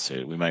the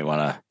lawsuit? We might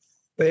want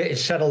to. It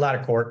settled out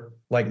of court.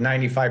 Like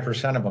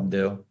 95% of them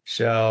do.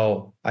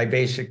 So I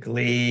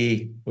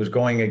basically was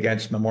going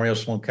against Memorial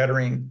Sloan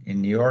Kettering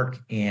in New York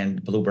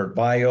and Bluebird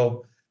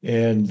Bio,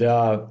 and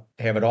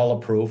have it all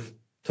approved.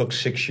 Took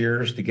 6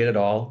 years to get it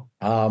all.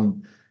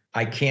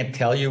 I can't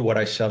tell you what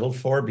I settled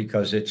for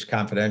because it's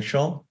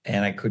confidential,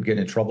 and I could get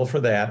in trouble for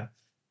that.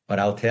 But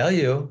I'll tell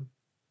you,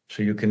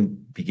 so you can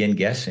begin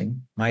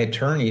guessing. My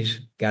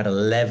attorneys got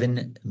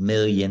 $11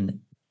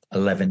 million.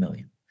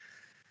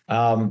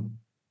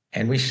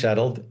 And we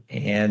settled,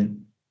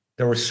 and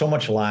there was so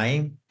much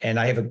lying. And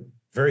I have a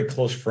very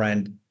close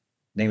friend. His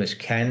name is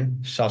Ken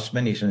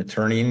Sussman. He's an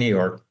attorney in New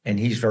York, and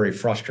he's very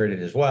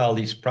frustrated as well.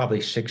 He's probably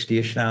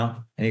 60-ish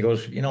now. And he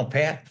goes,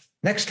 Pat,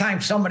 next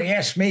time somebody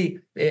asks me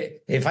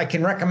if I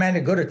can recommend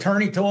a good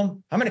attorney to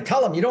him, I'm going to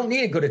tell them you don't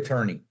need a good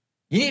attorney.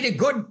 You need a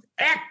good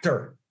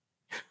actor,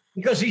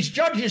 because these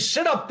judges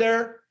sit up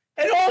there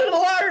and all the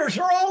lawyers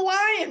are all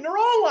lying. They're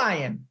all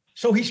lying.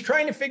 So he's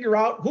trying to figure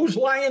out who's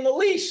lying the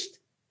least.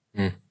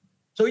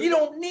 So you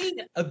don't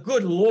need a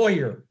good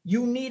lawyer.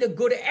 You need a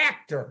good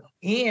actor.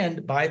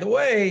 And by the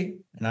way,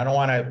 and I don't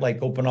want to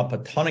open up a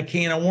ton of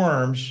can of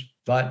worms,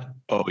 but.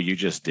 Oh, you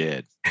just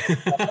did.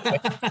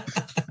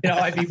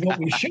 What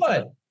we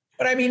should.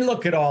 But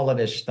look at all of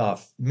this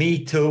stuff.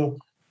 Me Too,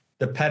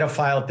 the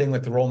pedophile thing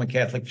with the Roman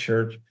Catholic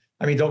Church.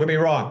 Don't get me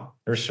wrong.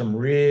 There's some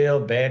real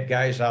bad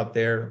guys out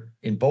there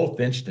in both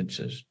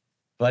instances.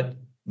 But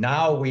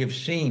now we have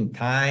seen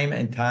time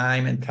and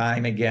time and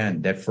time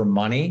again that for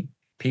money,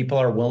 people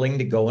are willing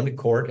to go into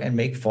court and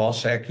make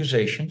false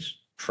accusations,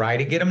 try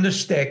to get them to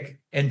stick,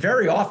 and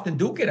very often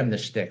do get them to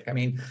stick.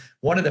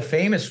 One of the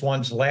famous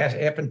ones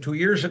happened 2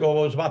 years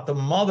ago was about the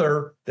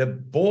mother. The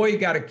boy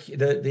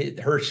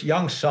her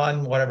young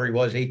son, whatever he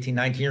was, 18,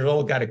 19 years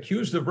old, got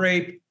accused of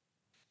rape.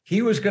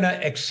 He was going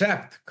to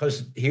accept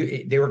because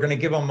they were going to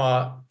give him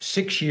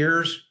 6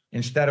 years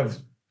instead of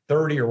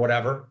 30 or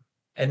whatever.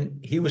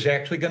 And he was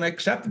actually going to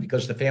accept it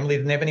because the family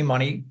didn't have any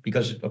money,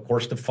 because, of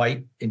course, to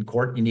fight in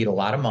court, you need a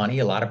lot of money,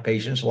 a lot of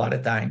patience, a lot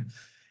of time.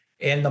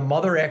 And the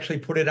mother actually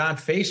put it on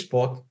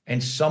Facebook,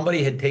 and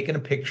somebody had taken a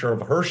picture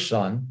of her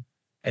son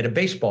at a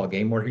baseball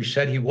game where he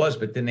said he was,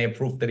 but didn't have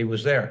proof that he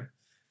was there.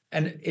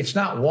 And it's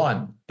not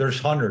one. There's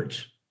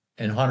hundreds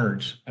and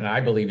hundreds, and I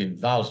believe in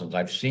thousands.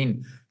 I've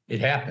seen it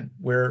happen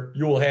where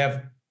you will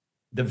have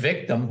the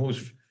victim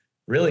who's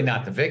really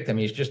not the victim.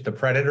 He's just the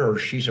predator, or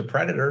she's a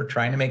predator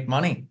trying to make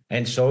money.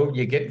 And so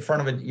you get in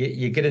front of it.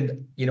 You get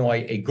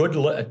a good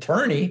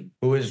attorney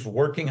who is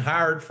working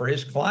hard for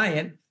his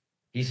client.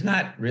 He's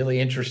not really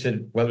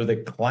interested whether the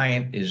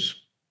client is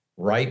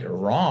right or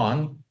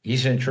wrong.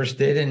 He's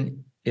interested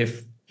in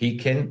if he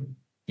can,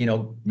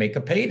 make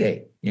a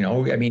payday.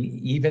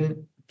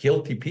 Even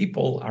guilty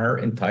people are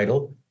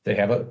entitled to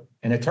have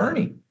an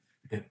attorney.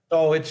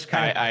 So it's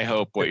I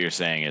hope what you're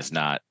saying is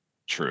not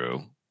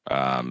true.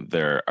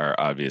 There are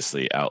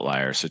obviously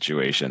outlier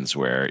situations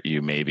where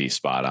you may be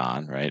spot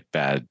on, right?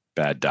 Bad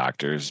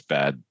doctors,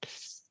 bad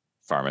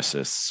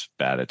pharmacists,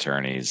 bad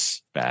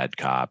attorneys, bad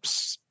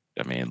cops.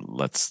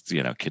 Let's,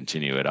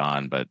 continue it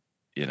on. But,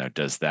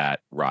 does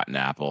that rotten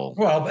apple?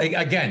 Well,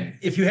 again,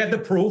 if you have the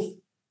proof,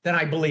 then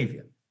I believe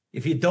you.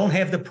 If you don't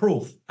have the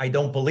proof, I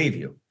don't believe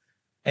you.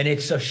 And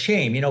it's a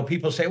shame.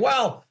 People say,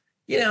 well,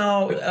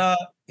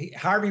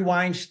 Harvey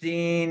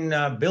Weinstein,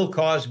 Bill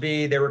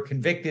Cosby, they were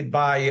convicted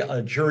by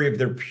a jury of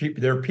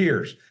their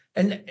peers.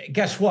 And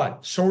guess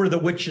what? So were the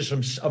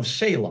witches of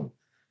Salem.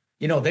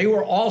 They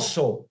were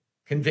also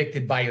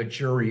convicted by a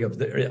jury of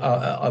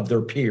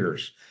their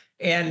peers.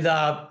 And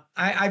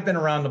I've been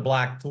around the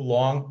block too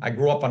long. I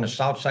grew up on the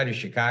south side of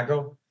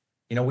Chicago.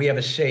 We have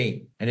a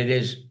saying, and it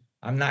is,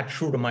 I'm not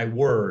true to my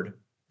word,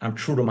 I'm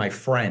true to my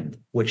friend,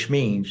 which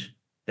means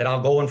that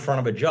I'll go in front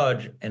of a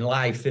judge and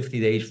lie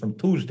 50 days from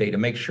Tuesday to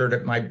make sure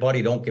that my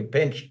buddy don't get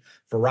pinched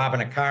for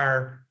robbing a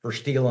car, for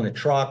stealing a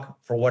truck,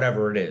 for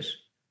whatever it is.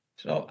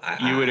 So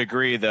you would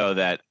agree, though,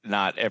 that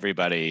not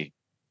everybody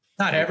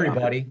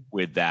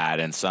with that,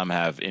 and some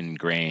have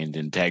ingrained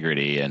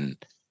integrity and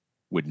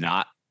would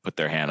not put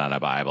their hand on a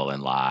Bible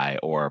and lie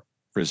or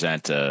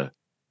present a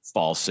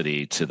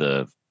falsity to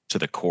the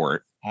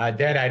court.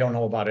 That I don't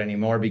know about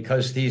anymore,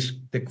 because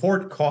the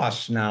court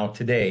costs now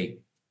today.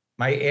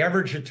 My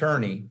average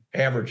attorney,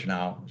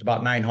 now, is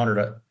about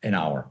 $900 an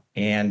hour.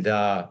 And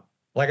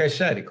like I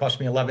said, it cost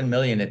me $11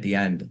 million at the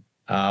end.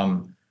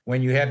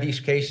 When you have these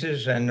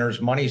cases and there's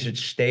monies at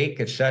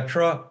stake, et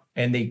cetera,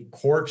 and the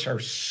courts are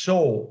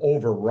so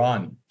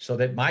overrun, so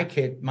that my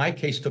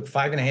case took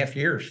 5.5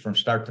 years from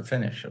start to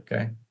finish.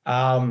 Okay.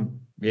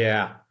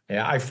 Yeah.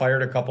 I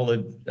fired a couple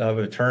of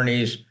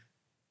attorneys.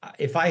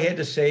 If I had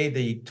to say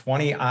the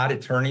 20 odd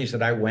attorneys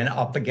that I went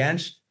up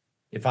against,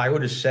 if I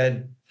would have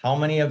said how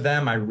many of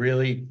them I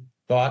really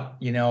thought,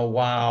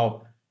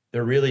 wow,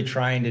 they're really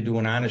trying to do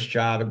an honest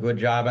job, a good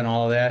job and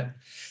all of that.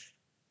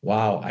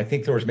 Wow. I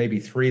think there was maybe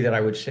 3 that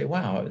I would say,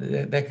 wow,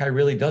 that guy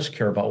really does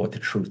care about what the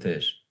truth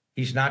is.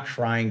 He's not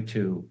trying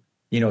to,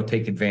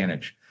 take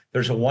advantage.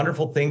 There's a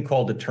wonderful thing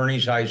called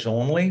attorney's eyes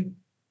only,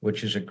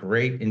 which is a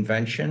great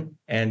invention.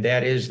 And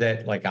that is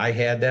that, like, I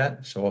had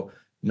that. So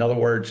in other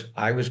words,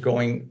 I was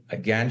going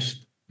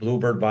against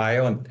Bluebird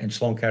Bio and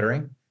Sloan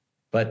Kettering,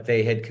 but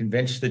they had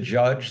convinced the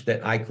judge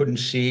that I couldn't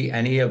see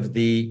any of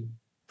the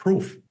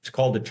proof. It's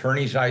called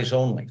attorney's eyes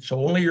only.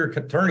 So only your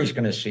attorney's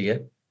going to see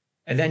it.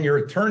 And then your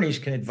attorneys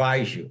can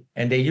advise you.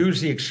 And they use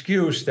the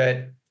excuse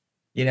that,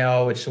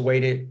 it's a way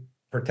to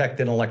protect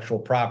intellectual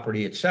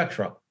property, et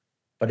cetera.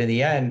 But in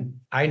the end,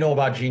 I know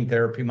about gene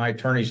therapy. My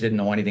attorneys didn't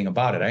know anything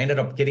about it. I ended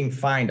up getting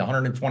fined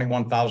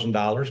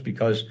 $121,000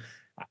 because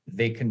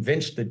they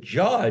convinced the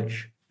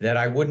judge that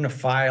I wouldn't have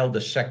filed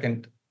a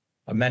second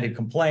amended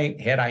complaint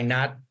had I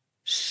not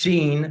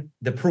seen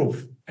the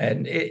proof.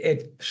 And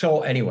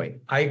so anyway,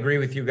 I agree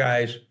with you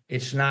guys.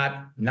 It's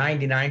not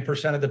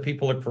 99% of the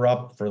people are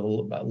corrupt, for the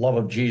love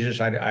of Jesus.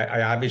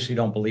 I obviously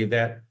don't believe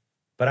that,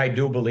 but I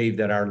do believe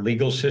that our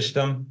legal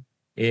system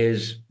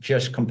is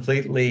just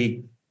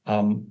completely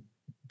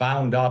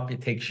bound up.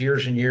 It takes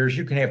years and years.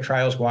 You can have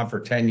trials go on for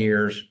 10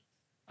 years.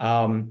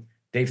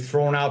 They've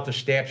thrown out the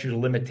statute of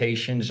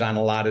limitations on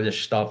a lot of this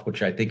stuff,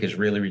 which I think is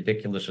really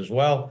ridiculous as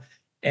well.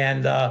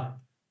 And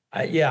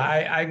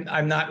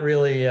I'm not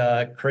really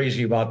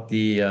crazy about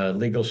the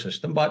legal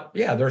system, but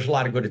yeah, there's a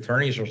lot of good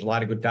attorneys. There's a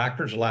lot of good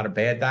doctors, a lot of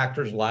bad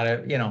doctors, a lot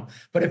of,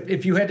 but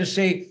if you had to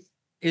say,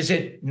 is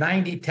it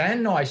 90-10?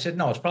 No, I said,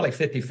 no, it's probably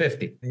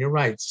 50-50. You're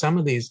right. Some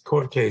of these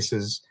court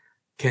cases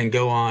can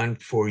go on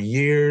for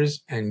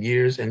years and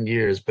years and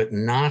years, but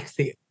not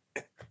the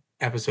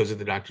episodes of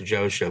the Dr.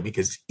 Joe Show,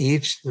 because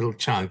each little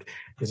chunk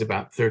is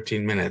about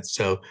 13 minutes.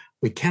 So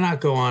we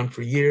cannot go on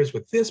for years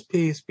with this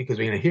piece because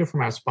we're going to hear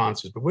from our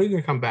sponsors, but we're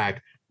going to come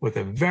back with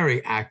a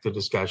very active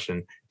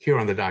discussion here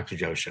on the Dr.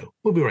 Joe Show.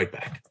 We'll be right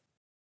back.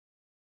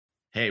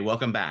 Hey,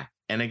 welcome back.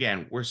 And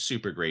again, we're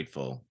super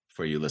grateful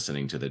for you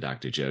listening to the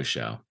Dr. Joe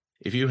Show.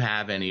 If you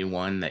have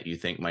anyone that you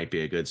think might be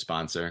a good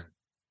sponsor,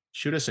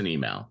 shoot us an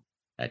email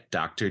at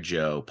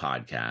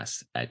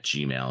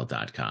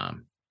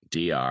drjoepodcast@gmail.com.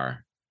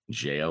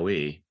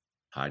 DRJOE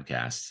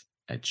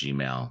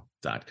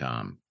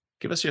podcast@gmail.com.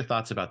 Give us your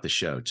thoughts about the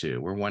show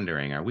too. We're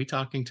wondering, are we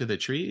talking to the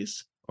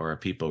trees or are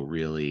people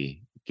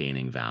really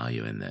gaining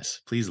value in this?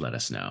 Please let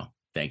us know.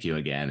 Thank you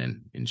again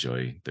and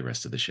enjoy the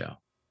rest of the show.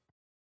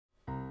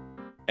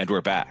 And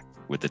we're back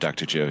with the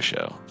Dr. Joe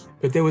Show.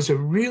 But there was a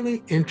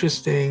really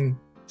interesting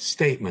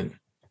statement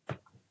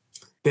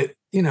that,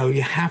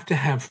 you have to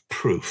have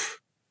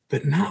proof,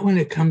 but not when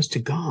it comes to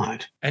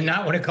God. And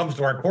not when it comes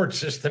to our court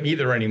system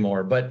either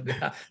anymore. But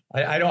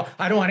I don't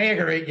want to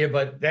aggravate you,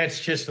 but that's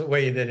just the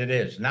way that it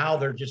is. Now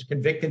they're just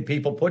convicting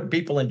people, putting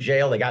people in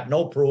jail. They got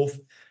no proof.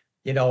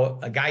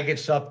 A guy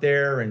gets up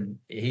there and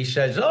he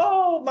says,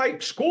 oh, my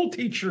school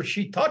teacher,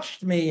 she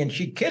touched me and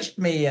she kissed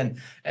me. And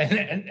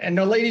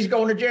the lady's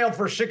going to jail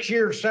for 6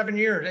 years, 7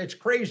 years. It's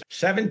crazy.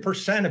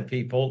 7% of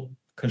people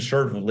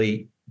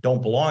conservatively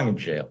don't belong in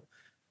jail.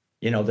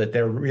 That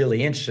they're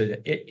really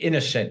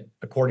innocent,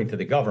 according to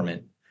the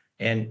government.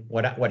 And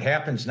what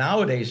happens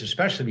nowadays,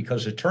 especially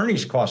because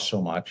attorneys cost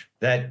so much,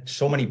 that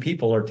so many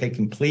people are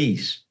taking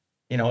pleas,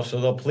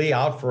 so they'll plea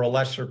out for a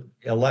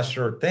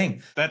lesser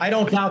thing. I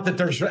don't doubt that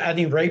there's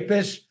any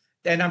rapists,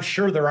 and I'm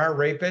sure there are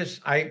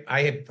rapists.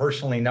 I have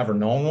personally never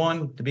known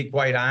one, to be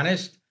quite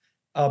honest.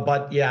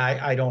 But yeah,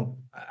 I don't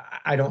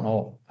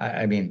know.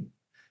 I mean,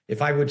 if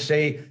I would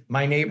say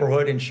my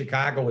neighborhood in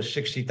Chicago was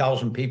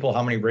 60,000 people,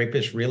 how many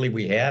rapists really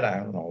we had? I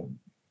don't know,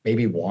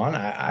 maybe one.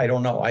 I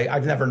don't know.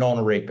 I've never known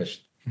a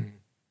rapist.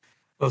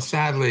 Well,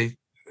 sadly,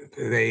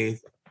 I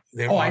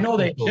know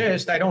they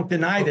exist. I don't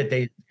deny that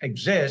they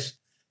exist.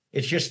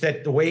 It's just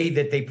that the way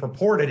that they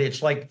purport it,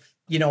 it's like,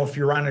 if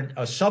you're on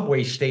a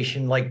subway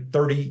station, like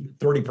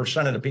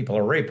 30% of the people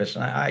are rapists.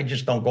 And I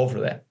just don't go for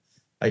that.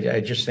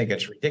 I just think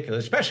it's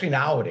ridiculous, especially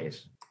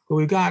nowadays. Well,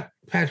 we got,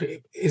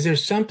 Patrick, is there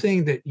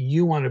something that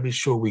you want to be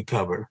sure we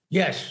cover?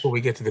 Yes. Before we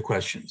get to the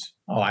questions.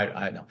 Oh,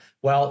 I know.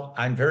 Well,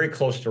 I'm very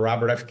close to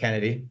Robert F.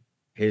 Kennedy.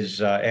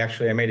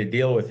 Actually, I made a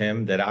deal with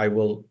him that I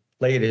will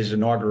play at his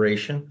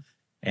inauguration,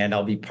 and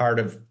I'll be part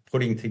of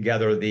putting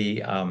together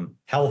the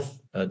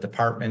health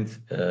department,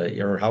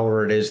 or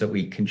however it is that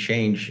we can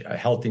change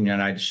health in the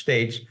United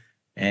States.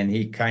 And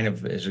he kind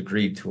of has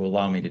agreed to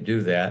allow me to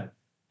do that.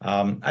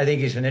 I think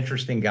he's an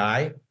interesting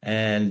guy,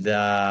 and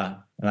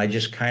I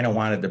just kind of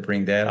wanted to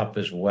bring that up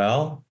as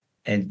well.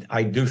 And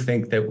I do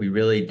think that we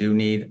really do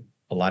need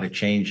a lot of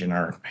change in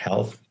our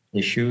health.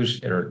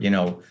 issues, or,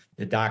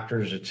 the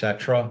doctors, et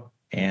cetera,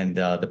 and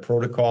the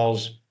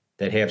protocols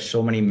that have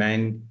so many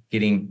men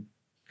getting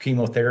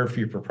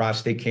chemotherapy for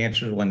prostate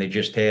cancer when they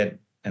just had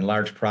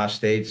enlarged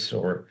prostates,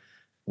 or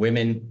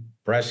women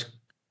breast.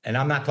 And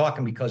I'm not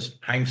talking because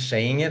I'm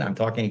saying it. I'm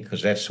talking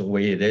because that's the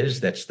way it is.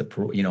 That's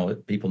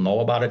people know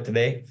about it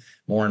today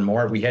more and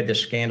more. We had this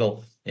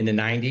scandal in the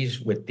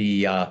 90s with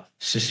the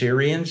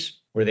cesareans,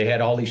 where they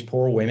had all these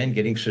poor women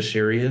getting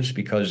cesareans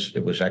because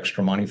it was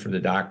extra money for the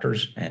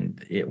doctors,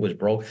 and it was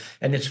broke.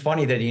 And it's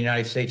funny that in the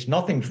United States,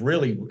 nothing's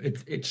really,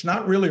 it's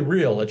not really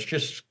real. It's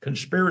just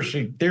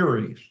conspiracy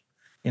theories,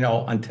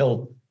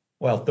 until,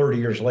 30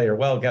 years later.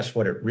 Well, guess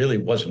what? It really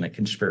wasn't a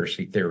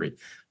conspiracy theory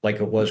like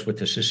it was with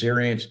the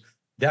cesareans.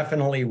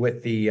 Definitely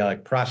with the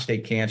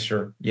prostate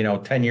cancer,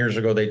 10 years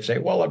ago, they'd say,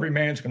 well, every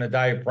man's going to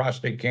die of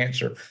prostate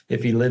cancer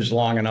if he lives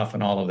long enough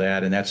and all of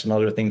that. And that's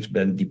another thing that's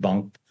been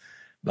debunked.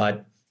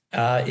 But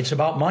it's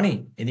about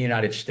money in the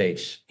United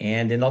States,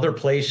 and in other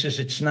places,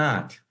 it's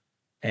not.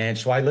 And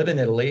so I live in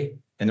Italy.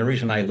 And the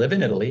reason I live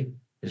in Italy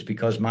is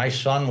because my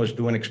son was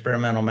doing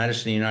experimental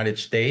medicine in the United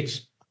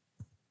States,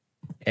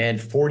 and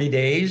 40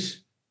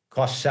 days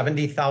cost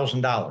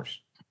 $70,000.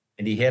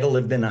 And he had to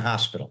live in a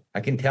hospital.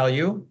 I can tell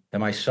you that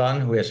my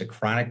son, who has a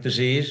chronic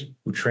disease,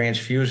 who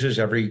transfuses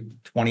every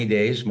 20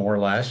 days, more or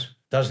less,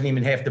 doesn't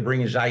even have to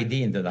bring his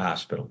ID into the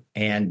hospital.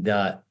 And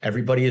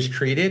everybody is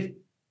treated.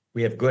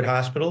 We have good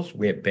hospitals.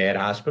 We have bad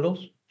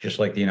hospitals, just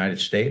like the United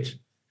States.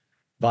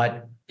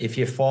 But if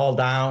you fall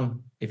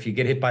down, if you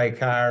get hit by a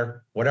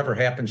car, whatever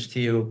happens to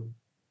you,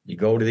 you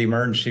go to the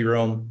emergency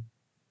room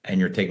and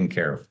you're taken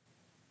care of.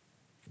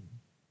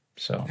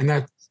 So,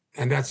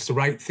 and that's the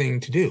right thing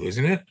to do,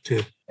 isn't it?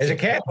 As a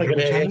Catholic,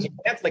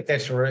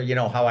 that's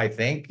how I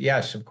think.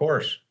 Yes, of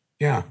course.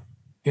 Yeah.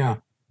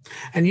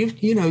 And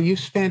you've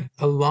spent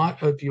a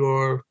lot of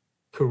your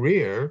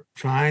career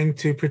trying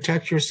to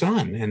protect your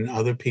son and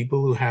other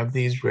people who have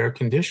these rare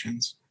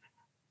conditions.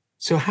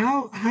 So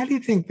how do you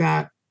think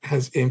that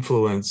has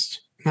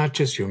influenced not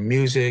just your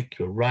music,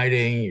 your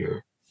writing,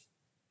 your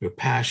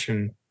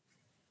passion?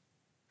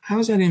 How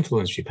has that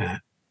influenced you,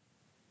 Pat?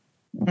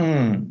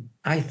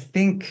 I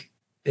think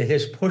it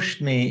has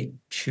pushed me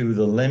to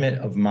the limit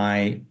of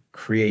my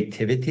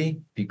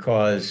creativity,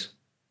 because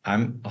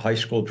I'm a high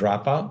school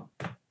dropout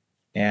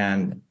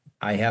and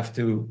I have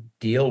to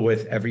deal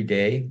with every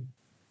day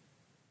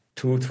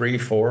 2, 3,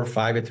 4,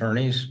 5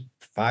 attorneys,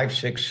 5,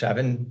 6,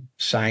 7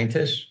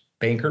 scientists,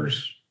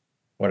 bankers,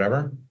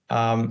 whatever.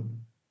 And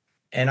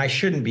I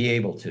shouldn't be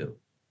able to,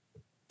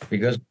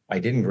 because I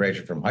didn't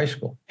graduate from high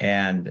school.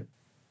 And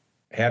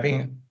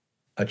having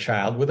a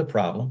child with a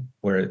problem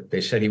where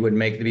they said he wouldn't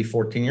make it to be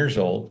 14 years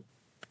old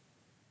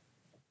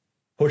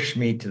pushed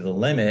me to the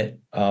limit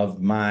of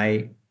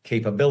my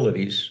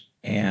capabilities.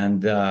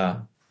 And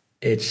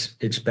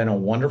it's been a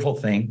wonderful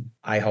thing.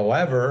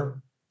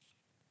 However,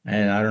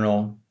 and I don't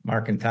know,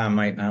 Mark and Tom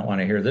might not want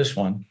to hear this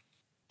one,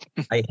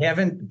 I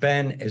haven't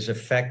been as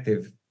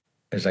effective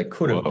as I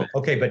could have been.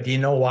 Okay, but do you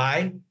know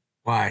why?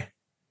 Why?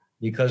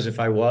 Because if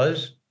I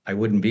was, I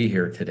wouldn't be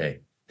here today.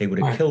 They would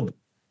have killed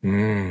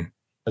me.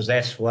 Because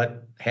that's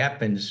what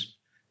happens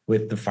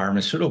with the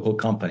pharmaceutical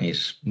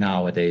companies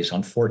nowadays,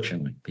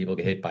 unfortunately. People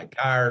get hit by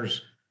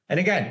cars. And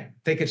again,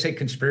 they could say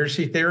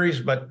conspiracy theories,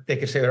 but they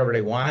could say whatever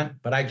they want.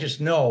 But I just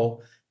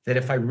know that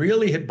if I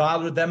really had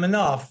bothered them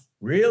enough,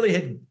 really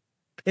had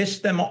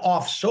pissed them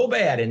off so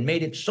bad and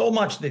made it so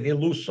much that they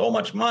lose so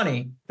much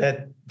money,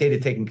 that they'd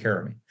have taken care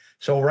of me.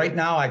 So right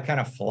now I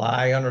kind of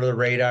fly under the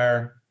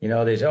radar.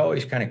 They say, oh,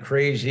 he's kind of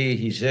crazy.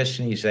 He's this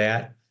and he's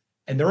that.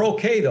 And they're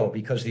okay, though,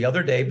 because the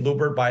other day,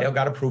 Bluebird Bio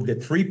got approved at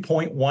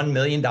 $3.1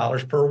 million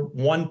per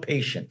one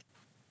patient.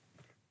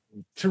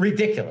 It's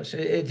ridiculous.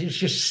 It's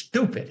just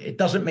stupid. It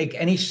doesn't make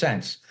any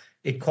sense.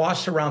 It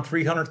costs around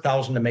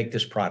 $300,000 to make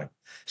this product.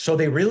 So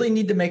they really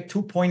need to make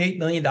 $2.8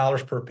 million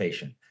per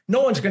patient.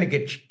 No one's going to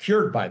get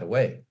cured, by the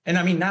way. And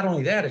I mean, not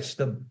only that, it's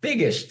the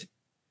biggest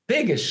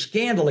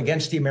scandal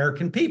against the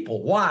American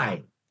people.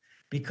 Why?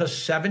 Because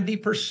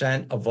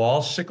 70% of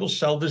all sickle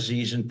cell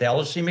disease and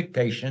thalassemia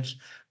patients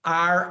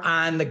are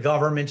on the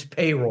government's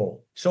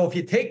payroll. So if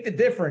you take the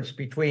difference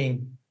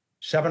between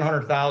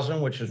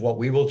 $700,000, which is what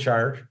we will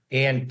charge,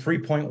 and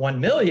 $3.1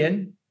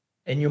 million,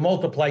 and you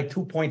multiply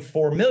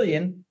 2.4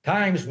 million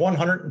times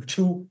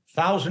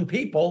 102,000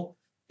 people,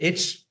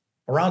 it's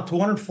around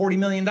 $240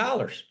 million,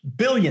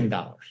 billion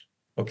dollars.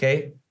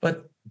 Okay.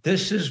 But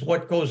this is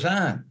what goes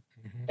on.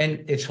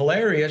 And it's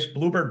hilarious.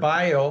 Bluebird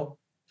Bio,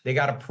 they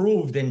got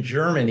approved in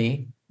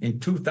Germany in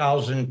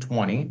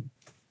 2020.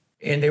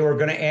 And they were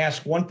going to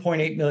ask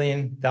 $1.8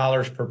 million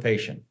per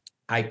patient.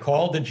 I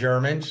called the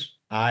Germans.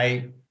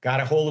 I got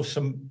a hold of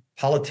some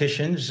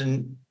politicians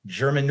and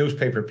German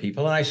newspaper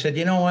people. And I said,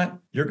 you know what?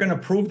 You're going to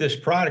approve this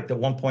product at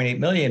 $1.8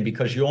 million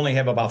because you only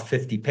have about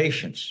 50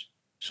 patients.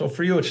 So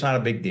for you, it's not a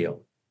big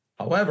deal.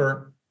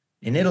 However,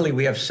 in Italy,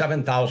 we have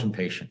 7,000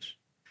 patients.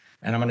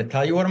 And I'm going to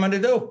tell you what I'm going to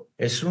do.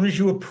 As soon as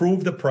you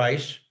approve the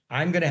price,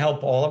 I'm going to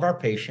help all of our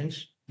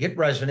patients get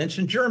residence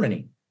in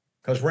Germany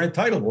because we're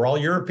entitled. We're all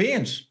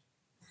Europeans.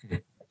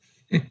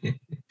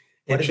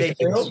 What did they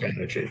do?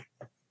 Strategy.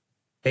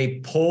 They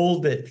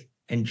pulled it,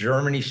 and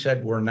Germany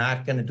said, we're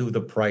not going to do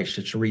the price.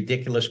 It's a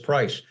ridiculous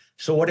price.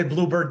 So what did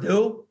Bluebird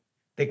do?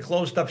 They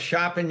closed up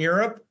shop in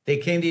Europe. They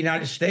came to the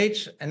United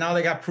States, and now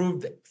they got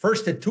proved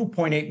first at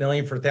 2.8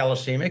 million for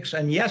thalassemics,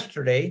 and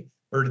yesterday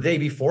or the day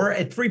before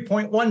at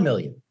 3.1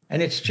 million.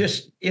 And it's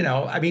just,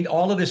 I mean,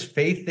 all of this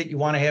faith that you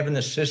want to have in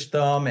the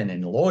system and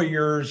in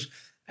lawyers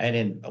and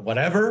in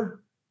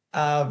whatever,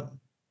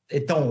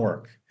 it don't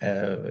work.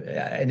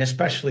 And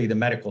especially the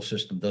medical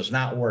system does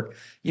not work.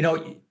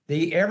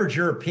 The average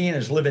European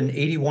is living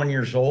 81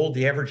 years old.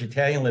 The average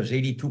Italian lives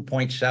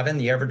 82.7.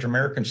 The average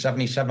American,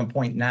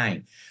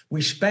 77.9.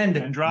 We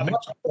spend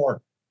much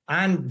more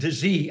on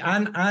disease,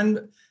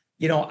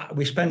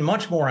 we spend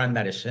much more on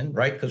medicine,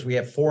 right? Because we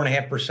have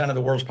 4.5% of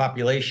the world's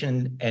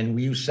population and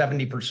we use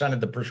 70%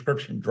 of the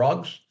prescription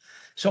drugs.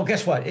 So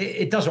guess what?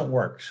 It doesn't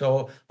work.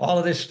 So all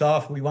of this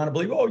stuff, we want to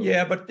believe, oh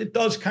yeah, but it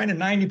does kind of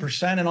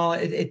 90% and all.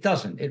 It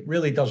doesn't. It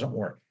really doesn't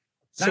work.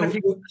 Not if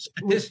you look at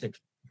statistics.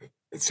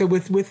 So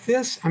with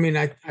this, I mean,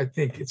 I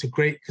think it's a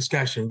great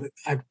discussion, but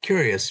I'm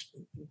curious,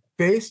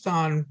 based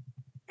on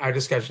our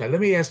discussion, let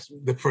me ask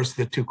the first of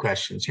the two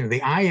questions.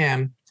 The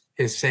IM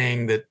is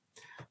saying that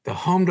the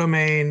home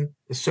domain,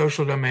 the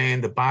social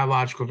domain, the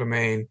biological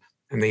domain,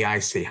 and the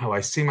IC, how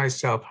I see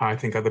myself, how I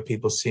think other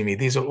people see me,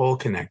 these are all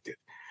connected.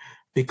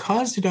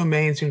 Because the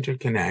domains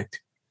interconnect,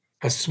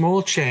 a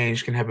small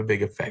change can have a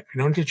big effect. We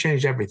don't need to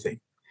change everything.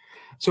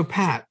 So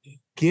Pat,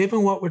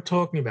 given what we're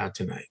talking about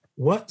tonight,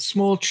 what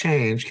small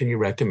change can you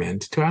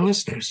recommend to our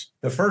listeners?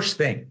 The first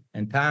thing,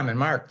 and Tom and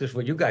Mark, this is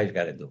what you guys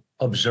got to do.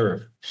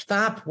 Observe.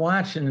 Stop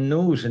watching the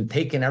news and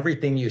taking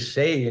everything you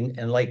say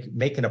and like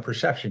making a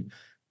perception.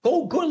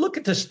 Go look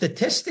at the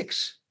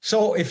statistics.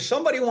 So if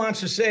somebody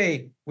wants to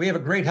say we have a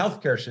great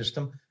healthcare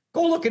system,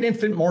 go look at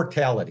infant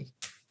mortality.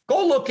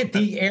 Go look at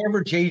the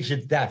average age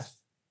of death.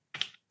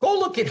 Go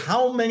look at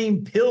how many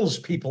pills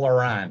people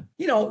are on.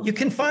 You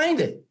can find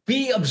it.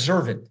 Be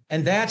observant.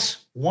 And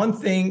that's one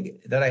thing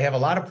that I have a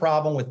lot of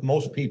problem with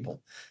most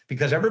people,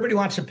 because everybody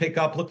wants to pick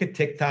up, look at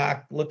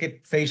TikTok, look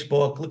at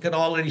Facebook, look at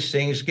all of these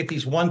things, get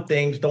these one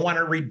things, don't want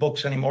to read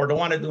books anymore, don't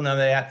want to do none of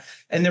that.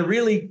 And they're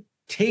really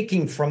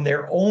taking from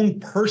their own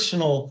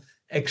personal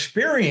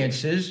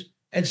experiences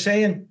and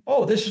saying,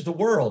 oh, this is the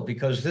world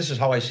because this is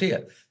how I see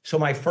it. So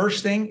my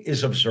first thing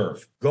is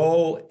observe.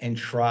 Go and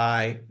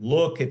try,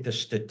 look at the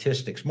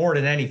statistics more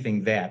than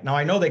anything that. Now,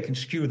 I know they can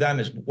skew them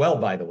as well,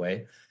 by the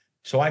way.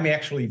 So I'm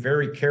actually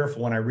very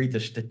careful when I read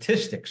the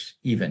statistics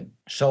even.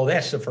 So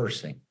that's the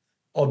first thing.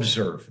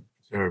 Observe.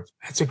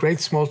 That's a great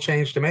small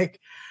change to make.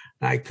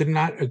 I could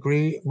not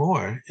agree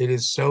more. It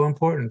is so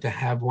important to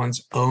have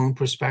one's own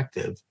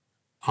perspective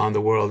on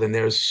the world. And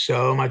there's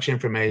so much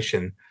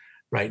information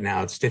right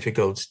now. It's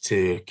difficult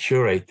to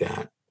curate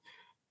that.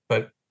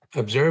 But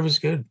observe is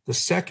good. The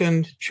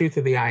second truth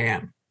of the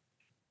IM.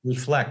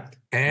 Reflect.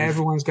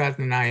 Everyone's got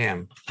an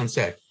IM. One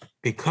sec.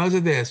 Because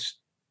of this,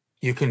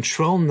 you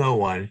control no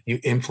one.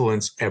 You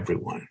influence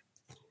everyone.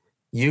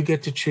 You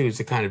get to choose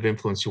the kind of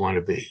influence you want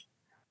to be.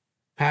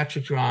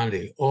 Patrick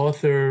Girondi,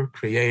 author,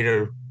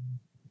 creator,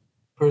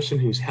 person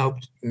who's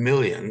helped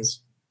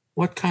millions.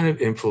 What kind of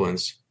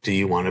influence do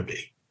you want to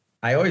be?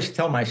 I always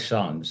tell my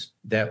sons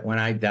that when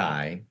I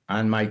die,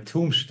 on my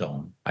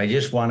tombstone, I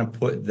just want to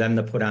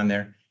put on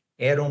there,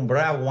 era un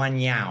bravo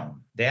guagnão.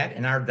 That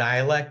in our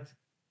dialect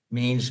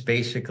means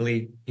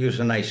basically he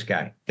was a nice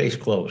guy. Case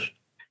closed.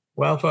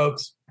 Well,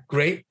 folks,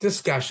 great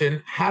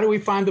discussion. How do we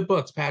find the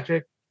books,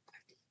 Patrick?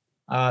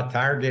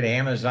 Target,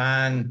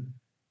 Amazon.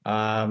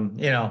 I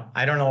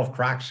don't know if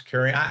Croc's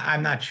carrying.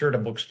 I'm not sure the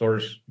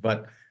bookstores,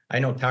 but I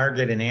know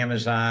Target and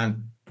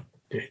Amazon.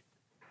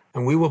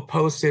 And we will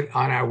post it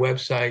on our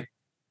website,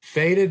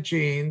 Faded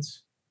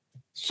Genes,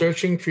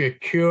 Searching for Your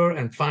Cure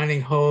and Finding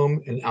Home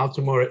in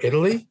Altamura,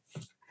 Italy.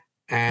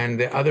 And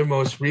the other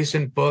most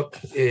recent book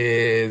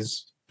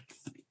is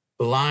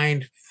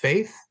Blind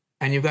Faith.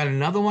 And you've got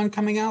another one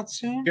coming out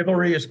soon?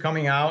 Chivalry is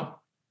coming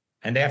out.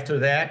 And after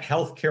that,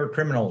 Healthcare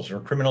Criminals, or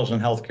Criminals in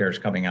Healthcare, is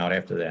coming out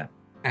after that.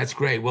 That's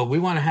great. Well, we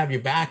want to have you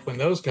back when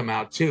those come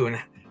out too, and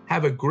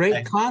have a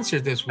great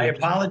concert this week. I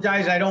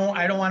apologize. I don't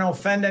want to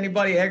offend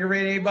anybody,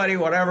 aggravate anybody,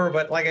 whatever.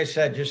 But like I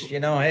said, just,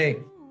 hey,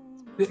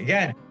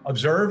 again,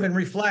 observe and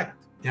reflect.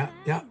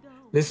 Yeah.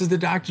 This is the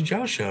Dr.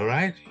 Joe Show,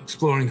 right?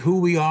 Exploring who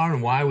we are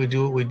and why we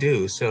do what we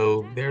do.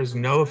 So there's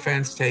no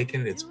offense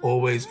taken. It's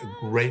always a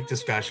great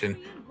discussion.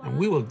 And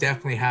we will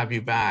definitely have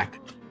you back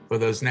for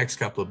those next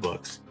couple of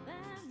books.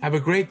 Have a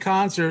great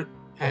concert.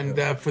 And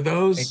for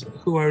those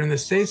who are in the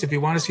States, if you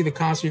want to see the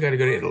concert, you got to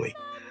go to Italy.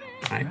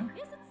 All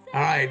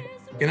right.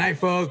 Good night,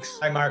 folks.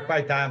 Bye, Mark.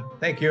 Bye, Tom.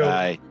 Thank you.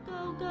 Bye.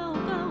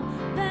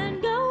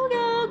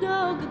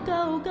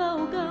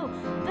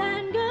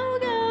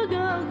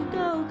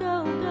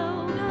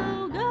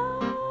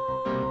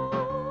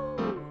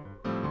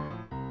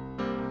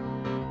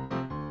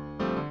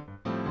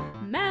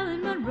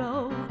 Marilyn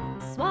Monroe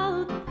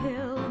swallowed the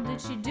pill. Did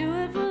she do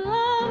it for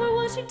love, or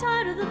was she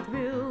tired of the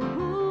thrill?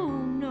 Who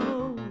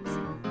knows?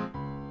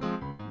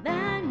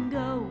 Van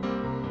Gogh.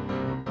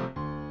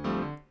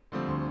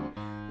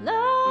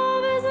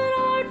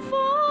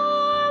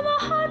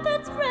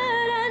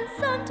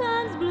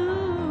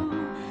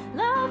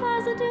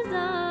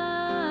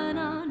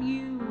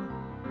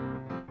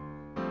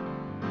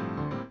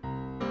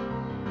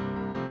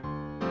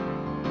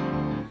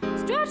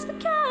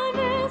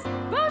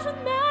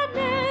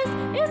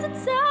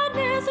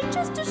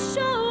 just to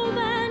show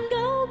Van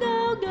Gogh,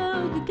 go,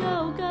 go,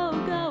 go, go,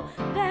 go,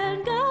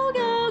 Van Gogh,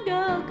 go,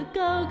 go,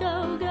 go,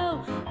 go,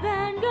 go,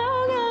 Van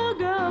Gogh, go,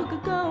 go,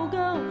 go,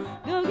 go,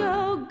 go,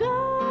 go, go.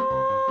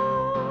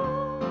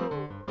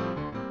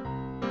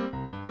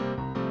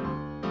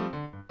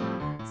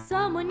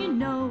 Someone you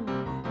know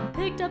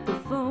picked up the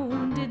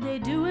phone. Did they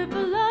do it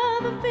for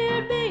love or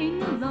feared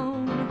being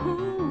alone?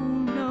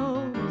 Who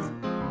knows?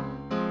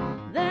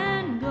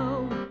 Van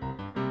Gogh.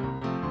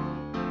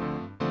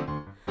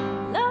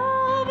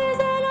 Love is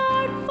an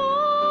art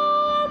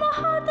form, a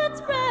heart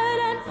that's red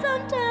and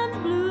sometimes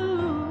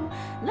blue.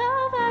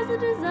 Love has a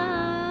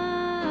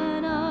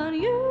design on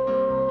you.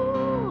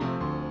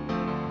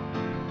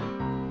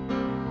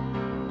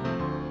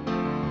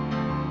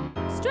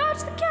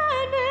 Stretch the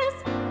canvas,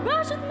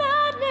 rush with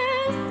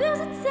madness. Is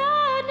it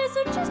sadness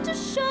or just a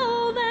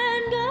show that